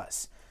go to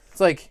us. It's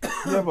like,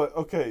 Yeah, but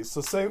okay.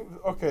 So say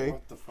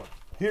What the fuck?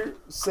 here.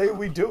 Say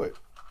we do it.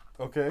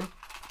 Okay.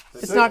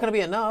 it's not going to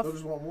be enough. They'll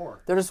just want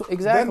more. They're just,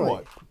 exactly. Then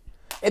what?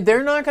 And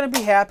they're not going to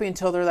be happy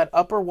until they're that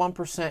upper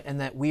 1%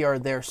 and that we are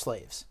their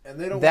slaves. And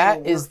they don't That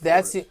wanna is work for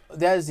that's it.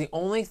 that is the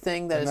only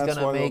thing that And is that's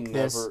going why to they'll make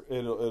this.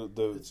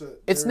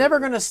 It's They're- never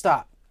going to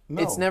stop.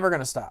 No. It's never going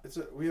to stop.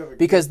 We have a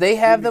Because they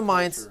have gimme the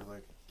minds- culture,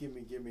 like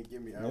gimme.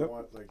 I Yep.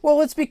 want like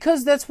Well, it's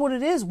because that's what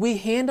it is. We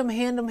hand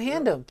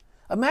them.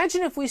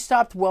 Imagine if we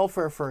stopped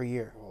welfare for a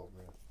year. oh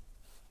man,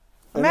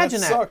 And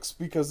Imagine that that. sucks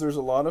because there's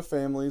a lot of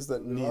families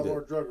that a need lot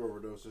more it. drug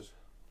overdoses.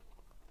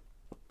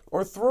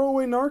 Or throw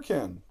away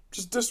Narcan.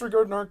 Just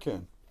disregard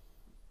Narcan.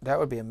 That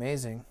would be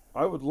amazing.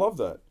 I would love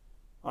that.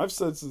 I've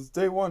said since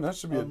day one that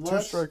should be a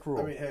two-strike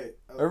rule. I mean, hey,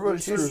 Everybody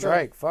there's shoot Two True.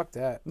 strike. Fuck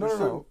that. No, there's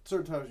no, no.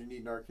 certain times you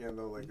need Narcan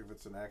though, like if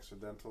it's an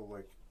accidental,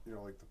 like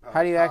like the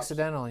How do you cops-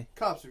 accidentally?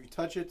 Cops, if you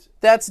touch it,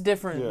 That's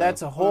different. Yeah.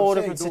 That's a what I'm whole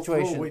saying, different don't throw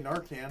situation. away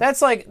Narcan.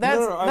 That's like No,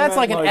 no, I that's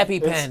meant like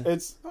an EpiPen.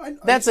 It's I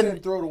that's didn't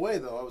an- throw it away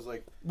though. I was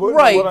like,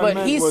 right, what I but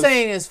meant he's was-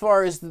 saying as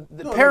far as the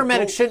No, paramedics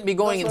don't- shouldn't be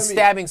going and that's what I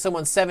mean. stabbing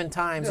someone 7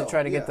 times no, to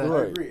try to get yeah, the. I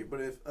Right. agree, but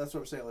if that's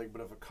what I'm saying, like,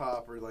 but if a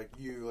cop or like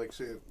you, like,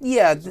 say,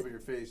 Yeah, gets up in your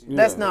face, and Yeah.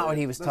 That's you- not what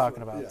he was that's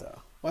talking what- about yeah.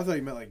 though. Well, I thought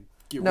you meant like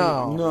get No.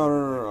 rid of it.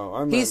 no. I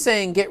meant He's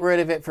saying get rid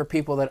of it for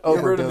people that get rid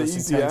of the overdose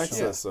easy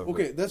intentionally. access of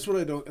Okay, it. that's what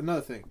I don't.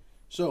 Another thing.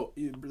 So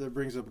that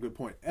brings up a good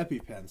point.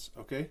 EpiPens.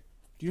 Okay,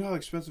 do you know how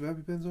expensive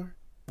EpiPens are?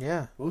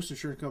 Yeah, Most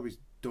insurance companies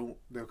don't.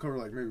 They'll cover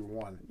like maybe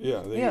one.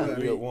 Yeah, they Yeah.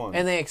 usually get one.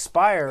 and they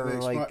expire And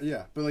they like expire-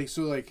 yeah, but like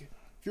so like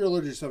if you're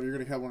allergic to something, you're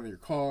gonna have one in your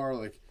car,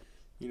 like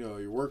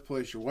your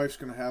workplace. Your wife's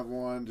gonna have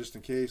one just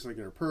in case, like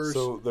in her purse.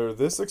 So they're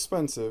this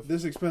expensive.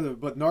 This expensive,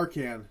 but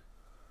Narcan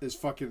is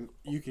fucking.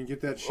 You can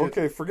get that shit.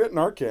 Okay, forget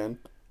Narcan.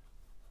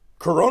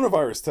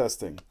 Coronavirus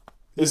testing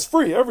is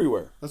free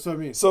everywhere. That's what I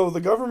mean. So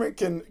the government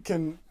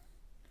can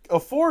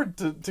afford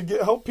to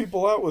help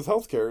people out with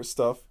healthcare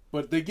stuff.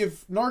 But they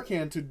give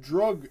Narcan to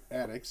drug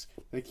addicts.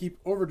 They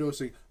keep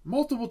overdosing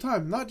multiple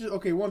times. Not just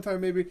one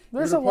time maybe.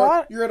 There's You're at a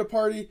lot. You're at a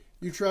party.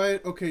 You try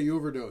it. Okay, you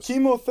overdose.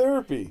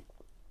 Chemotherapy.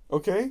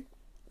 Okay?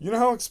 You know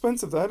how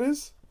expensive that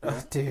is?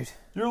 dude.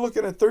 You're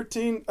looking at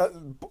 13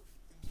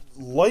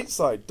 light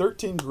side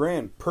 13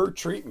 grand per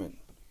treatment.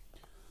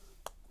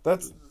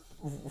 That's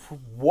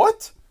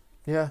what?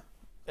 Yeah,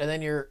 and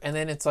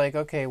then it's like,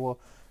 okay, well,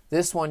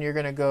 this one you're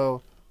gonna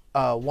go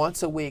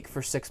once a week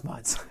for 6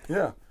 months.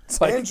 Yeah.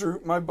 like- Andrew,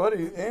 my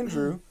buddy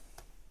Andrew,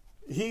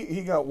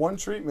 he got one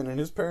treatment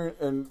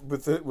and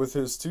with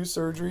his 2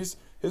 surgeries,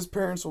 his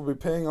parents will be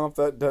paying off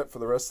that debt for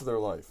the rest of their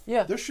life.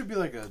 Yeah. There should be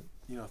like a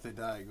if they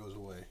die, it goes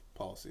away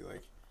policy.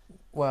 Like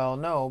Well,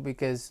 no,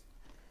 because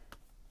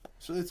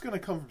so it's gonna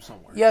come from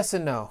somewhere. yes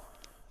and no,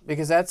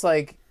 because that's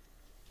like,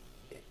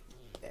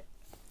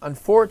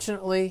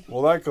 unfortunately,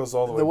 Well, that goes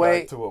all the The way way-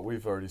 back to what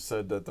we've already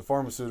said, that the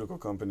pharmaceutical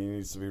company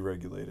needs to be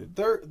regulated.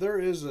 There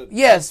is a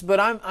yes, but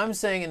I'm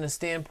saying in the 'Cause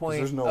standpoint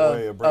there's no of,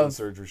 way a brain of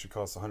surgery should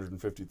cost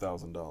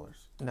 $150,000.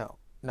 no,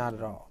 not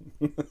at all.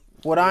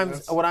 What I'm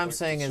that's like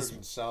saying a is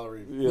certain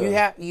salary.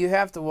 Yeah. you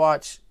have to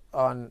watch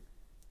on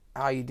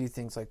how you do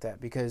things like that,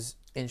 because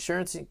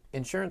insurance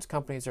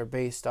companies are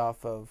based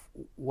off of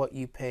what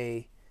you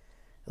pay,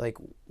 like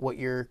what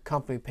your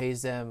company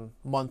pays them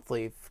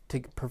monthly to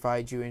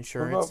provide you What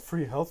insurance. about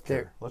free healthcare?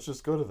 There- Let's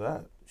just go to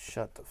that.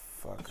 Shut the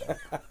fuck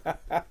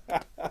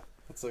up.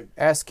 It's like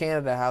Ask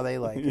Canada how they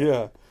like it.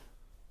 Yeah.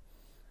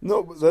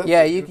 No, but that.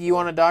 Yeah, you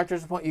want a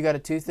doctor's appointment? You got a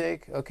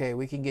toothache? Okay,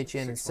 we can get you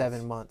in 6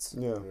 7 months.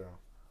 Yeah. yeah.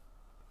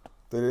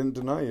 They didn't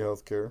deny you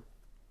healthcare.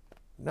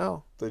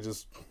 No. They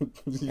just.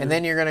 And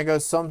then you're gonna go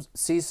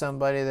see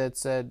somebody that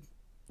said,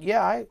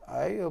 "Yeah,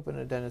 I opened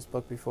a dentist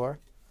book before.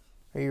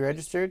 Are you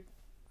registered?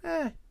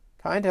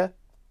 Kinda.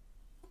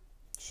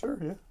 Sure,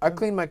 yeah. I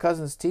cleaned my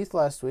cousin's teeth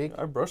last week.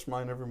 I brush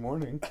mine every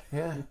morning.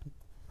 Yeah,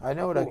 I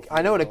know what Cool.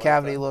 I know what a I like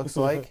cavity that. looks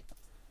like.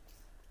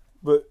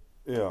 But,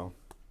 yeah.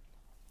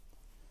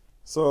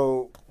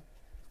 So.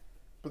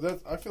 But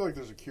I feel like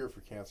there's a cure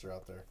for cancer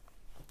out there.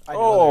 I know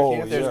Oh,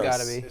 there's yes. got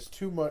to be. It's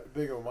too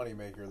big of a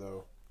moneymaker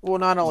though. Well,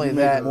 not only You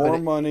make that, more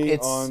but money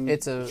it's on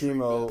it's a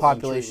chemo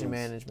population and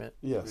treatments. management.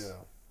 Yes.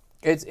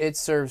 Yeah. It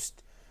serves,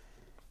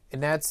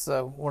 and that's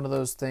one of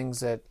those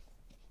things that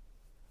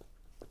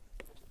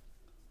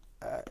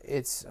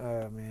it's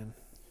man.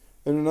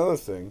 And another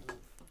thing,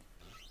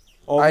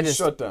 all I these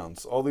just-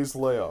 shutdowns, all these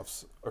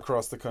layoffs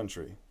across the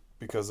country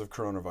because of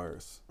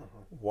coronavirus.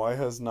 Why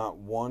has not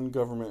one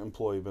government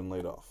employee been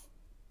laid off?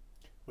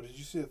 But did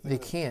you see the thing They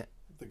that can't.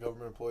 the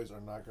government employees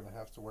are not going to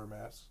have to wear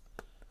masks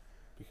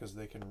because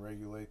they can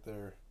regulate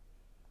their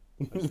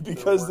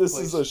Because this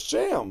is a workplace.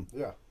 sham.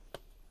 yeah.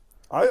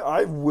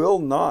 I will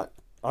not.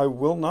 I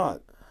will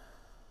not.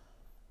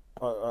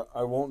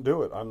 I won't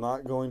do it. I'm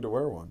not going to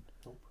wear one.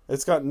 Nope.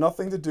 It's got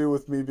nothing to do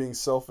with me being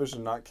selfish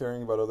and not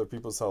caring about other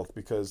people's health,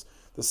 because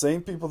the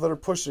same people that are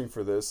pushing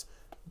for this,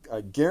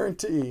 I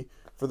guarantee,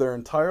 for their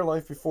entire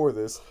life before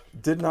this,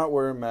 did not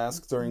wear a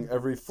mask during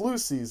every flu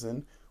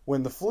season,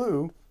 when the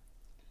flu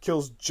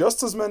kills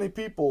just as many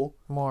people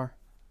More.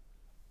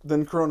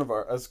 than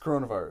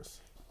coronavirus.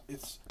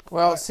 It's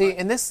Well, see,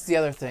 and this is the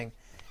other thing,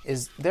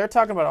 is they're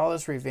talking about all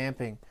this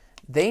revamping.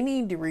 They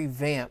need to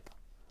revamp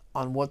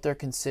on what they're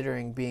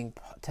considering being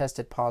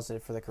tested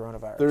positive for the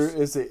coronavirus. There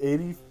is a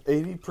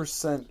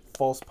 80%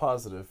 false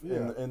positive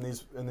Yeah. in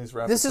these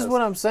rapid This tests. is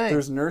what I'm saying.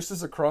 There's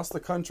nurses across the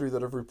country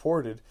that have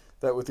reported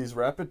that with these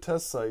rapid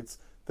test sites,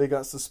 they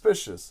got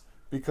suspicious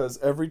because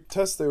every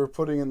test they were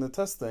putting in the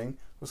test thing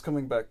was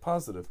coming back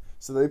positive.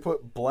 So they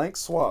put blank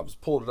swabs,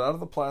 pulled it out of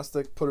the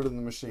plastic, put it in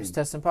the machine. It's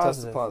testing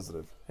Tested positive.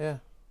 positive. Yeah.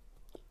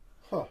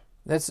 huh.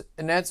 That's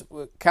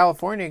what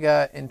California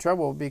got in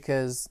trouble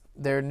because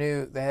their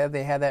new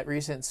they had that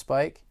recent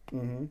spike.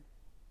 Mm-hmm.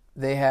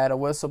 They had a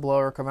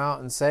whistleblower come out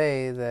and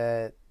say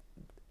that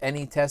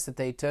any test that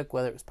they took,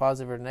 whether it was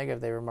positive or negative,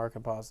 they were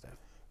marking positive.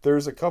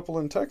 There's a couple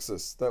in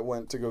Texas that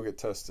went to go get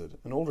tested.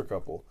 An older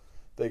couple.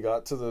 They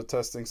got to the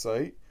testing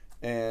site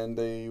and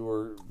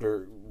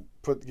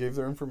gave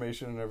their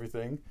information and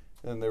everything,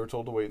 and they were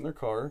told to wait in their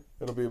car.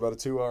 It'll be about a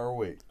 2-hour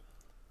wait.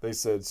 They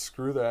said,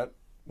 screw that,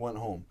 went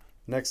home.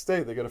 Next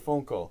day, they get a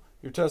phone call.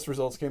 Your test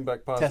results came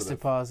back positive. Tested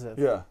positive.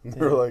 Yeah. And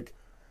they're like,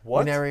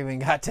 what? We never even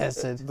got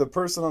tested. The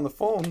person on the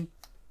phone,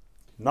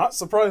 not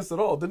surprised at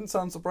all, didn't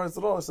sound surprised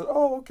at all. I said,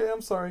 oh, okay,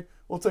 I'm sorry.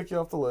 We'll take you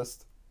off the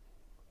list.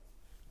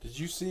 Did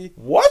you see?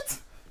 What?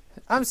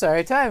 I'm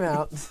sorry,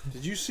 timeout.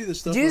 Did you see the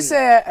stuff? Did you on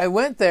say I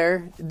went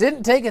there,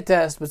 didn't take a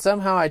test, but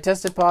somehow I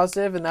tested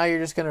positive, and now you're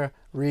just going to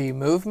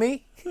remove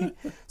me?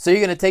 So you're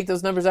going to take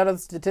those numbers out of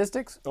the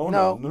statistics? Oh,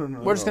 no. No,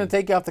 We're just no. going to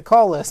take you off the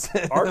call list.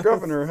 Our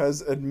governor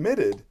has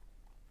admitted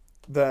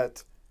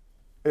that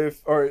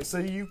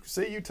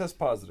say you test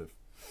positive,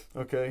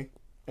 okay,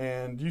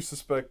 and you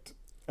suspect,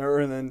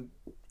 and then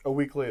a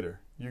week later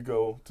you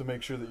go to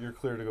make sure that you're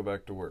clear to go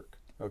back to work,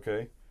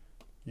 okay,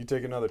 you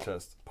take another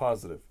test,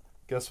 positive.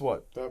 Guess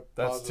what? That's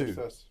positive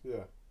 2. Test.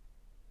 Yeah.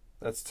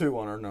 That's 2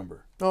 on our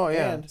number. Oh,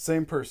 yeah. And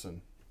Same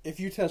person.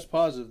 if you test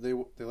positive,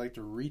 they like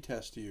to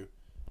retest you,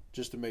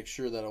 just to make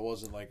sure that it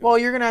wasn't like Well, a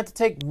you're going to have to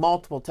take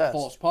multiple tests.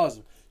 false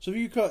positive. So if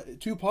you cut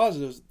 2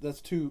 positives,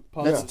 that's 2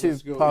 positives. That's two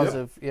Let's go-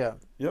 positive, yeah.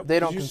 Yep. They Did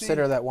don't you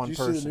consider see- that one did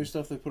you person. see the new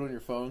stuff they put on your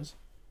phones?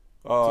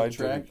 Oh, To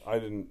track? I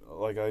didn't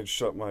I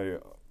shut my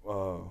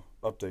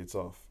updates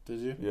off. Did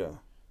you? Yeah.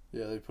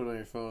 Yeah, they put on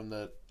your phone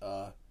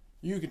that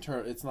you can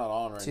turn. It's not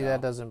on right See, now.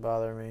 that doesn't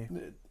bother me.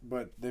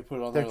 But they put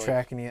it on They're there. Like,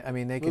 tracking you. I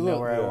mean, they can Well, know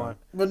where I yeah. want.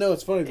 but no,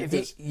 it's funny If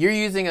because you're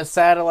using a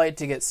satellite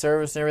to get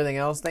service and everything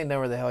else, they know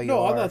where the hell you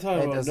no, are. I'm not talking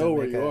It about doesn't know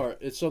where make you a- are.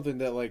 It's something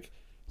that like,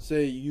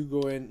 say you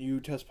go in, you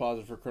test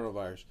positive for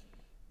coronavirus.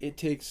 It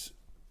takes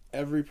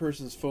every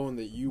person's phone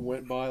that you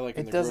went by, like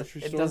in It the doesn't.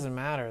 grocery It store. doesn't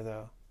matter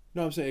though.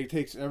 No, I'm saying it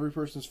takes every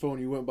person's phone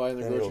you went by in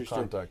the And it'll grocery store,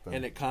 contact them.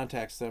 and it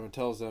contacts them and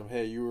tells them,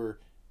 "Hey, you were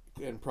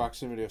in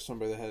proximity of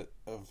somebody that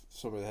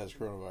has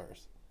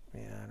coronavirus."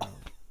 Yeah, I don't.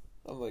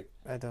 I'm like,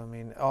 I don't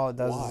mean. All it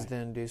does Why? is to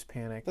induce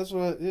panic. that's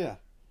what. Yeah.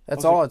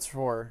 That's I was all like- it's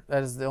for.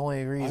 That is the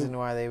only reason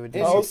why they would do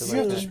And How something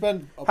you like have to that.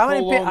 spend a How many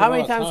prolonged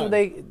amount of times time. would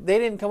they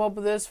didn't come up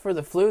with this for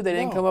the flu? They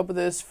didn't No. come up with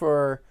this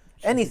for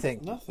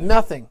anything. Nothing.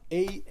 Nothing.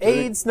 Eight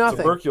AIDS, nothing.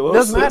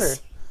 Tuberculosis. Doesn't matter.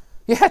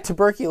 Yeah,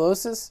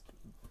 tuberculosis.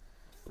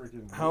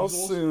 freaking How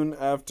measles. soon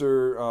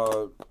after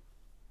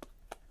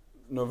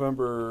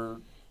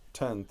November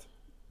 10th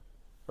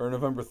or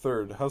November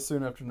 3rd? How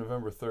soon after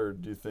November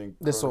 3rd do you think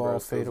This will all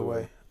coronavirus fade goes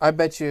away. I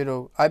bet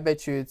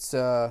you it's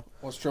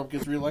Once Trump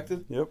gets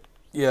reelected? Yep.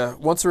 yeah,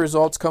 once the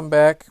results come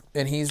back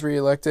and he's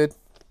reelected,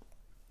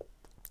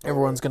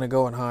 everyone's going to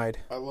go and hide.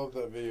 I love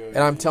that video. And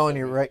I'm telling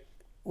you right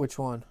which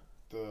one?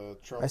 The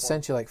Trump I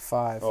sent you like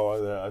 5. Oh,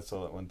 yeah, I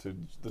saw that one too.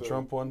 The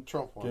Trump one.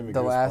 Trump one. Gave me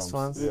The last goosebumps.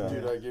 ones? Yeah.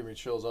 Dude, that gave me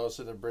chills. I was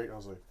sitting there breaking. I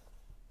was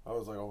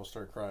like almost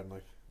started crying.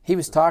 Like, He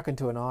was talking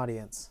to an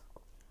audience.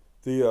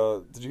 Did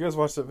you guys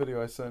watch that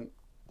video I sent?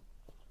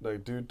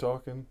 That dude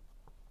talking.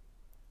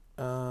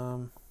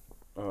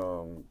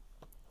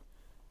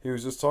 He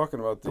was just talking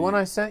about The one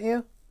I sent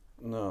you,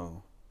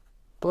 No.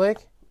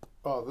 Blake?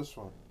 oh, this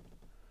one.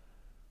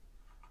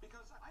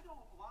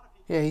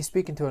 Yeah, he's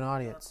speaking to an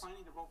audience.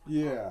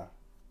 Yeah.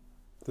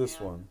 This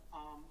one.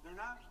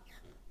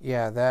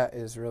 Yeah, that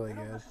is really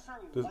good.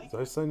 Did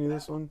I send you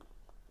this one?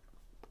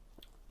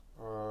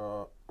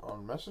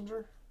 On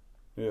Messenger?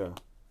 Yeah.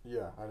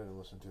 Yeah, I didn't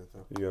listen to it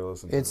though. You gotta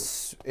listen to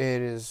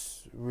It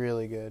is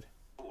really good.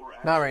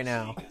 Not right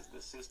now.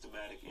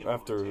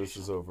 after this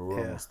is over. We're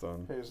Yeah. almost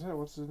done. Hey, is that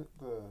what's the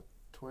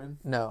twin?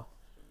 No.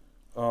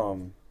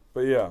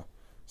 But yeah.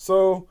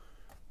 So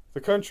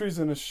the country's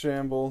in a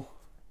shamble.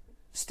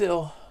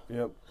 Still,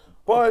 Yep.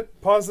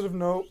 But positive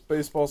note,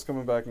 baseball's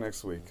coming back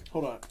next week.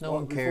 Hold on. No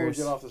one Before cares.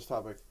 we get off this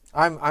topic,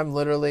 I I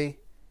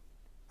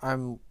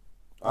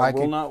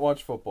will could- not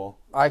watch football.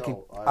 I No, could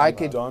I'm I not.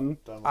 could Done.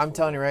 done with I'm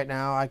telling you football. right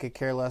now, I could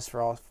care less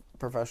for all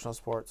professional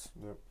sports.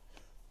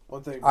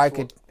 One thing. I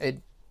before- could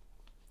it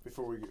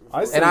Before we get.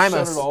 I say And I'm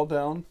shut a- it all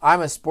down.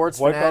 I'm a sports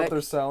Wipe fanatic. out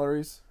their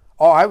salaries.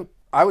 Oh,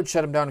 I would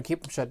shut them down and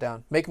keep them shut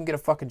down. Make them get a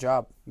fucking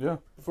job. Yeah.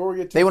 Before we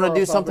get. They want to far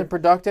do off something topic-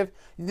 productive.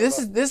 This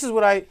is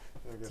what I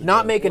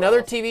not make We're another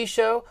off. TV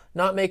show,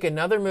 not make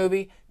another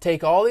movie.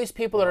 Take all these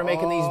people that are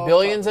making these Oh,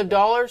 billions fuck of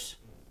dollars,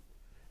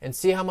 and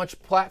see how much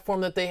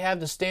platform that they have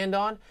to stand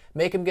on.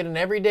 Make them get an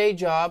everyday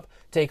job.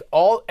 Take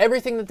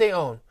everything that they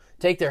own.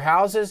 Take their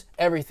houses,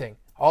 everything,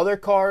 all their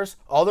cars,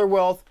 all their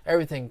wealth,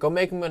 everything. Go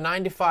make them a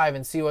 9 to 5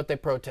 and see what they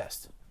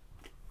protest.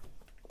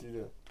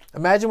 Dude,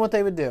 Imagine what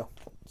they would do.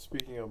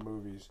 speaking of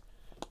movies,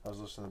 I was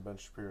listening to Ben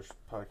Shapiro's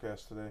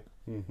podcast today.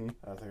 Mm-hmm.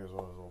 I think it was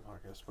one of his old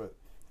podcasts, but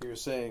he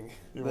was saying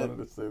You that,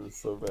 wanted to say this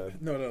so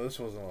bad. no, this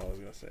wasn't what I was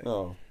gonna say.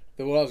 Oh.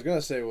 What I was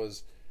gonna say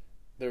was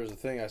there was a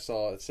thing I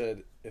saw. It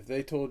said if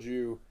they told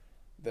you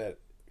that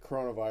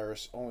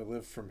coronavirus only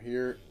lived from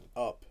here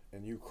up,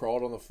 and you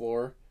crawled on the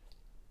floor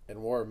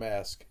and wore a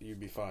mask, you'd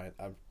be fine.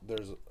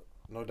 There's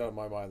no doubt in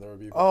my mind there would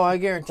be Oh, I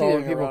guarantee you,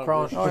 Crawling people around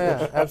crawling. the- Oh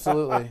yeah,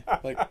 absolutely.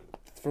 like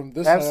from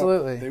this height up,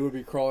 Absolutely. they would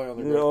be crawling on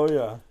the Yeah, ground oh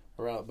yeah.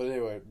 around. But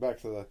anyway,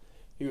 back to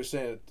he was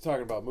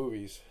talking about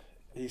movies.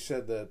 He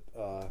said that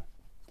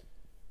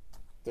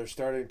they're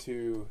starting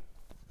to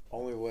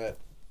only let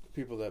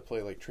people that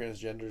play like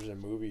transgenders in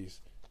movies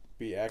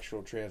be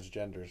actual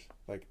transgenders.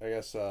 Like I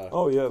guess.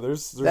 Oh yeah.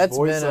 There's That's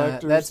voice been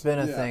actors. that's been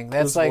a Yeah. thing.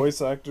 There's That's like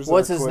voice actors.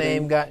 what's that are his quitting.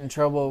 name got in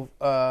trouble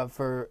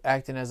for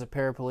acting as a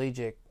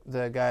paraplegic.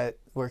 The guy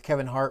where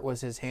Kevin Hart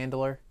was his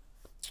handler.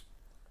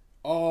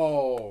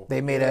 Oh, They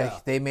made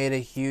a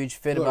huge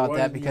fit Look, about why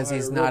that didn't you because hire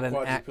he's a not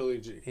real an act.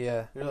 quadriplegic?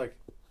 Yeah, You're like,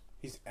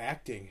 he's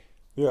acting.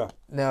 Yeah.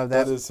 no,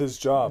 That that is his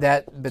job.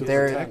 but to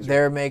they're protect you.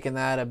 they're making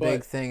that a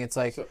big But- thing. It's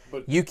like So,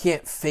 but you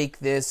can't fake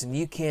this and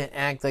you can't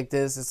act like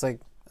this. It's like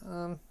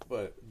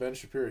But Ben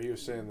Shapiro, he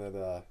was saying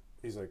that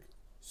he's like,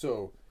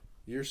 so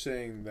you're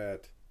saying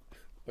that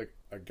like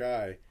a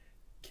guy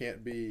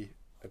can't be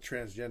a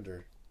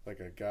transgender, like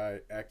a guy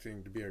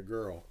acting to be a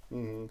girl.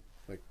 Mm-hmm.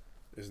 Like,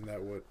 isn't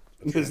that what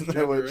a Isn't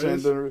that what transgender is?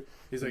 gender?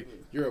 He's like,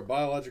 you're a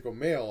biological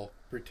male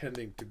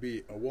pretending to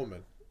be a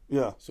woman.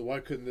 Yeah. So why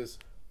couldn't this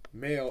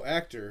male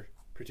actor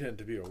pretend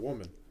to be a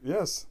woman?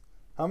 Yes.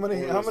 How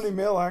many Or is-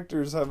 male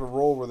actors have a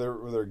role where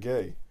they're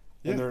gay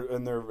Yeah.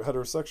 and they're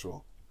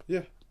heterosexual?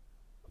 Yeah,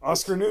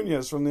 Oscar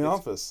Nunez from The it's-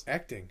 Office.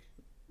 acting.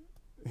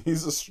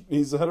 He's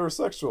a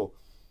heterosexual,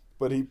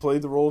 but he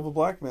played the role of a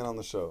black man on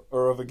the show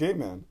or of a gay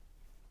man.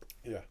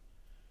 Yeah,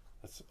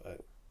 that's.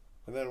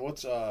 And then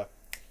what's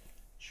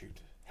shoot,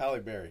 Halle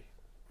Berry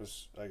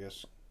was I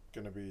guess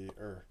gonna be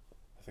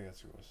I think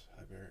that's who it was.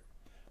 Halle Berry.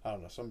 I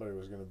don't know. Somebody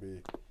was gonna be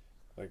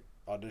like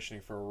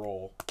auditioning for a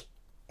role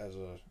as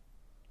a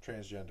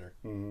transgender.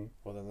 Mm-hmm.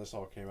 Well, then this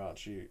all came out. And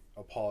she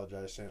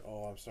apologized, saying,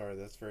 "Oh, I'm sorry.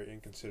 That's very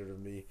inconsiderate of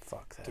me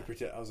fuck to that.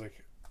 pretend." I was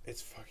like,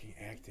 "It's fucking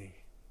acting."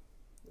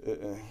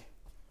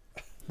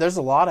 There's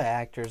a lot of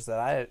actors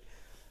that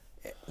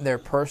their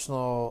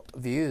personal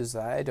views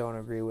that I don't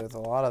agree with. A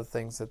lot of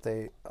things that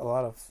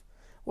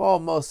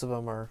most of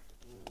them are.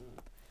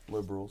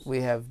 Liberals.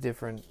 We have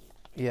different,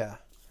 yeah.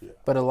 Yeah.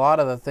 But a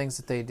lot of the things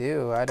that they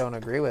do, I don't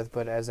agree with.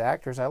 But as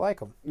actors, I like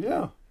them.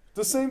 Yeah.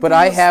 The same. But thing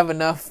I as- have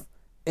enough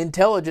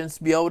intelligence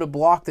to be able to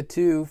block the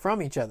two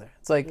from each other.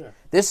 It's like, Yeah.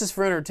 this is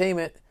for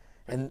entertainment,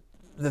 and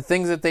the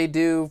things that they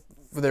do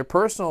for their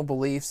personal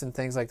beliefs and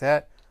things like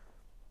that,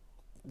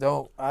 it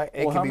Well,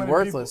 can how be many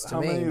worthless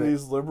people, to me. How many of but-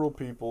 these liberal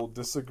people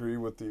disagree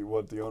with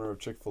what the owner of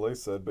Chick-fil-A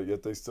said, but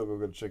yet they still go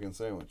get a chicken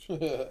sandwich?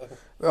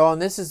 Well,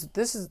 and this is,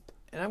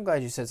 and I'm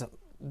glad you said something.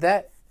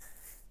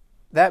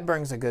 That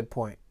brings a good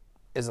point.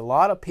 Is a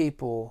lot of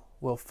people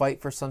will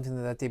fight for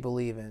something that they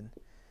believe in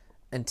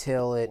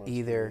until it When it's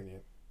either,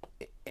 convenient.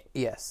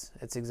 yes,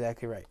 it's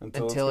exactly right.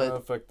 Until it's going to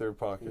affect their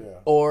pocket. Yeah.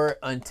 or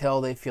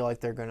until they feel like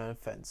they're going to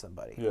offend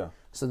somebody. Yeah.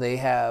 So they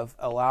have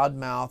a loud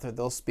mouth, or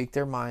they'll speak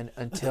their mind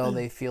until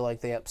they feel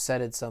like they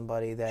upsetted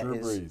somebody that Drew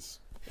Brees.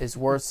 is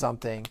worth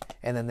something,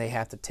 and then they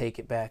have to take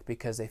it back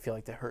because they feel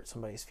like they hurt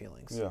somebody's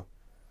feelings. Yeah.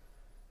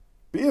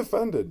 Be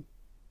offended.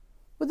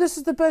 But this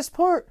is the best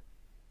part.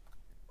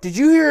 Did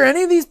you hear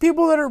any of these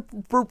people that are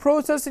for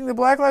protesting the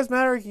Black Lives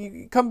Matter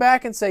come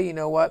back and say, you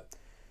know what?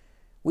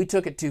 We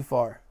took it too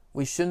far.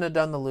 We shouldn't have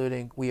done the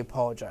looting. We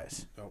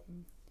apologize.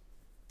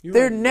 You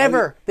They are have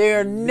never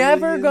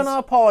millions going to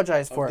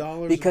apologize for of it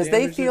dollars because of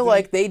they damage feel they've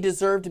like they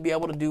deserve to be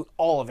able to do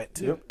all of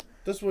it. Yep.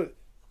 That's what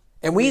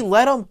And we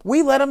let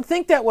them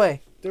think that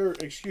way. their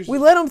excuses. We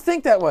let them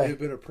think that way. They've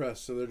been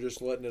oppressed, so they're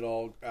just letting it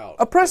all out.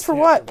 Oppressed for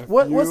They what? can't-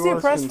 What's the You are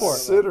oppressed for?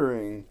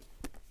 considering,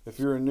 if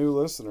you're a new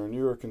listener and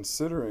you are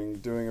considering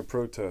doing a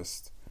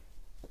protest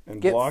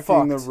and Get blocking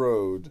fucked. the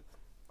road,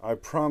 I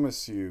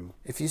promise you.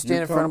 If you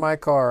stand in front of my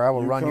car, I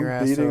will run your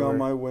ass beating over. on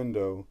my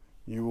window,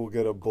 you will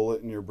get a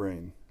bullet in your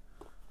brain.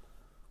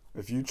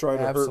 If you try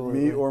to Absolutely.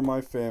 hurt me or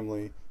my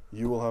family,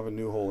 you will have a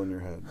new hole in your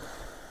head.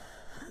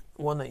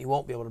 One that you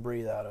won't be able to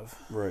breathe out of.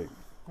 Right.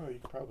 Oh, you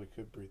probably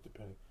could breathe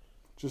depending.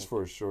 Just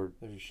for a short.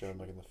 If you shot him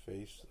like in the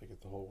face, like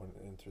if the hole went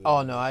in through.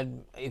 Oh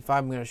no! If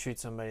I'm gonna shoot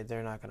somebody,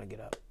 they're not gonna get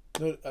up.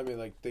 No, I mean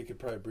like they could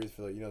probably breathe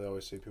for like they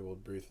always say people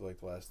breathe for like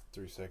the last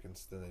 3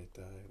 seconds, then they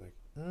die.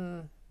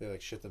 Like they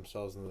like shit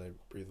themselves and then they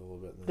breathe a little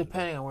bit. And then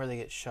Depending on where they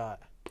get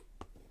shot.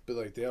 but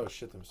like they always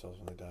shit themselves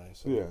when they die.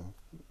 So Yeah.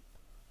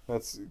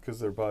 That's because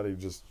their body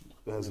just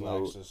has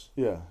relaxes.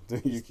 no. Yeah,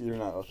 you're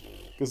not.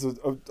 Because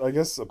I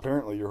guess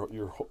apparently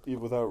you're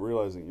without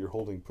realizing you're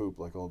holding poop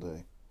like all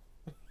day.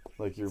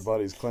 Like your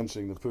body's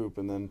clenching the poop,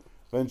 and then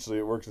eventually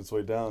it works its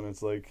way down. And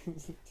it's like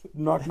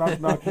knock, knock,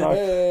 knock, knock.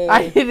 Hey,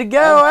 I need to go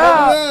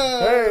out.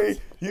 Hey,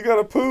 you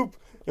gotta poop,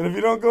 and if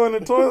you don't go in the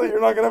toilet, you're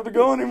not gonna have to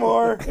go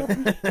anymore. I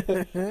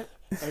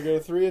got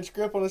a 3-inch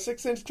grip on a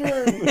 6-inch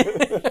turn.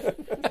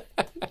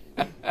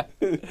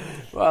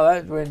 Wow,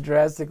 that went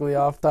drastically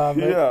off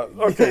topic. Yeah.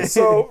 Okay.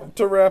 So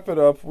to wrap it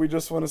up, we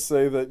just want to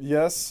say that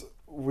yes,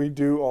 we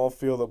do all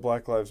feel that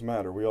Black Lives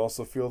Matter. We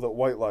also feel that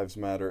white lives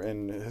matter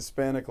and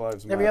Hispanic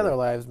lives matter. Every other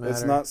lives matter.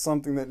 It's not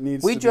something that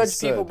needs We to be judge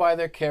said. people by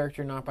their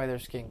character, not by their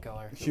skin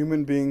color.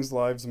 Human beings'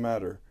 lives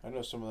matter. I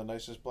know some of the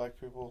nicest black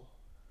people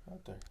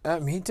out there.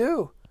 Me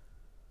too.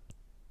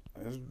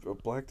 There's a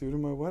black dude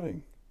in my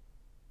wedding.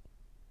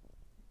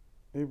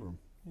 Abram.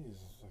 He's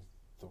like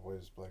the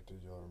whitest black dude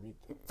you'll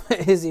ever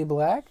meet. Is he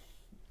black?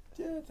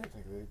 Yeah,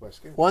 technically by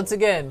skin. Once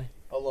again,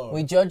 alone.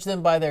 we judge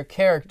them by their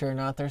character,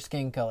 not their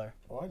skin color.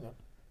 Oh, I know.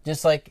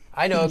 Just like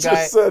I know You a guy.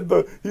 just said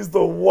he's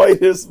the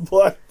whitest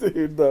black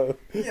dude, though.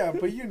 Yeah,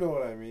 but you know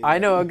what I mean. I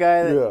know a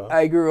guy that Yeah.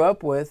 I grew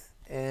up with,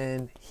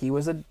 and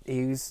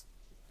he's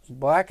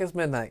black as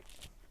midnight.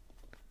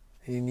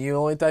 And the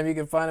only time you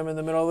can find him in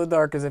the middle of the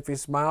dark is if he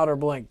smiled or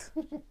blinked.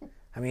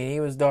 I mean, he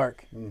was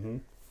dark. Mm-hmm.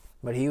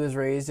 But he was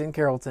raised in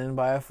Carrollton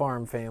by a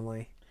farm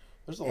family.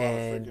 There's a lot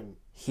And of freaking.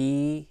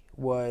 he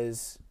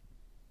was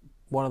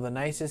one of the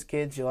nicest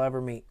kids you'll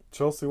ever meet.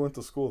 Chelsea went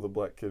to school with a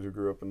black kid who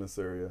grew up in this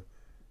area.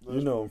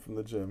 You know him from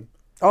the gym.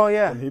 Oh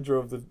yeah. And he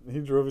drove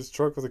his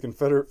truck with a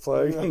Confederate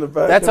flag on the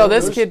back. That's how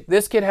this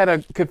kid had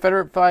a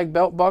Confederate flag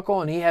belt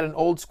buckle, and he had an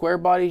old square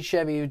body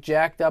Chevy. He was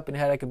jacked up and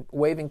had like a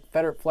waving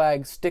Confederate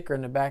flag sticker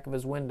in the back of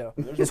his window.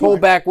 His whole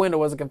back window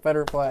was a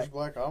Confederate There's flag.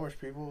 black Amish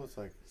people. It's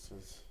like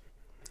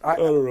I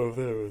don't know if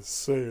they was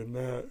saying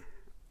that.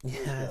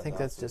 Yeah, I think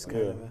that's just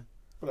kind of a...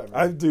 But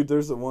I mean, Dude,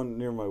 there's the one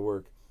near my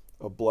work.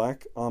 A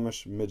black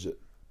Amish midget.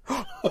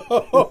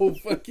 oh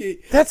fuck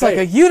it. That's like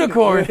a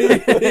unicorn. He can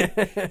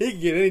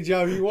get any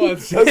job he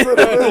wants. That's what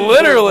I mean.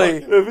 Literally.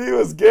 If he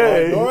was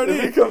gay, Minority.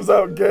 if he comes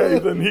out gay,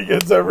 then he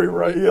gets every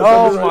right. He has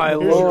Oh, every right. my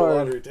Here's your Lord.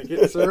 lottery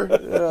ticket, sir.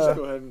 Just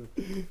go ahead and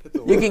hit the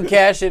You lottery. can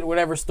cash it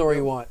whatever store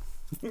you want.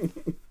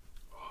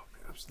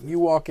 You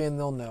walk in,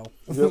 they'll know.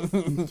 Yep.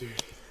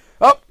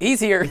 Oh, he's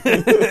here.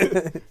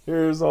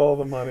 Here's all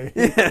the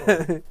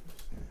money.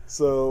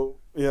 So,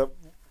 yep.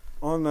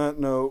 On that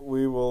note,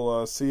 we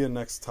will see you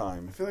next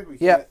time. I feel like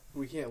Yep.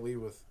 we can't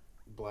leave with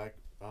black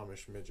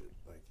Amish midget.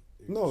 Like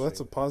No, that's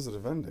a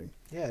positive ending.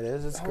 Yeah, it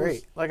is. It's That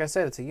great. Like I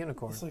said, it's a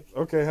unicorn. It's like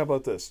Okay, how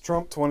about this?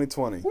 Trump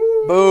 2020.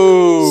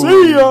 Boom.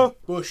 See ya!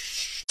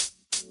 Bush.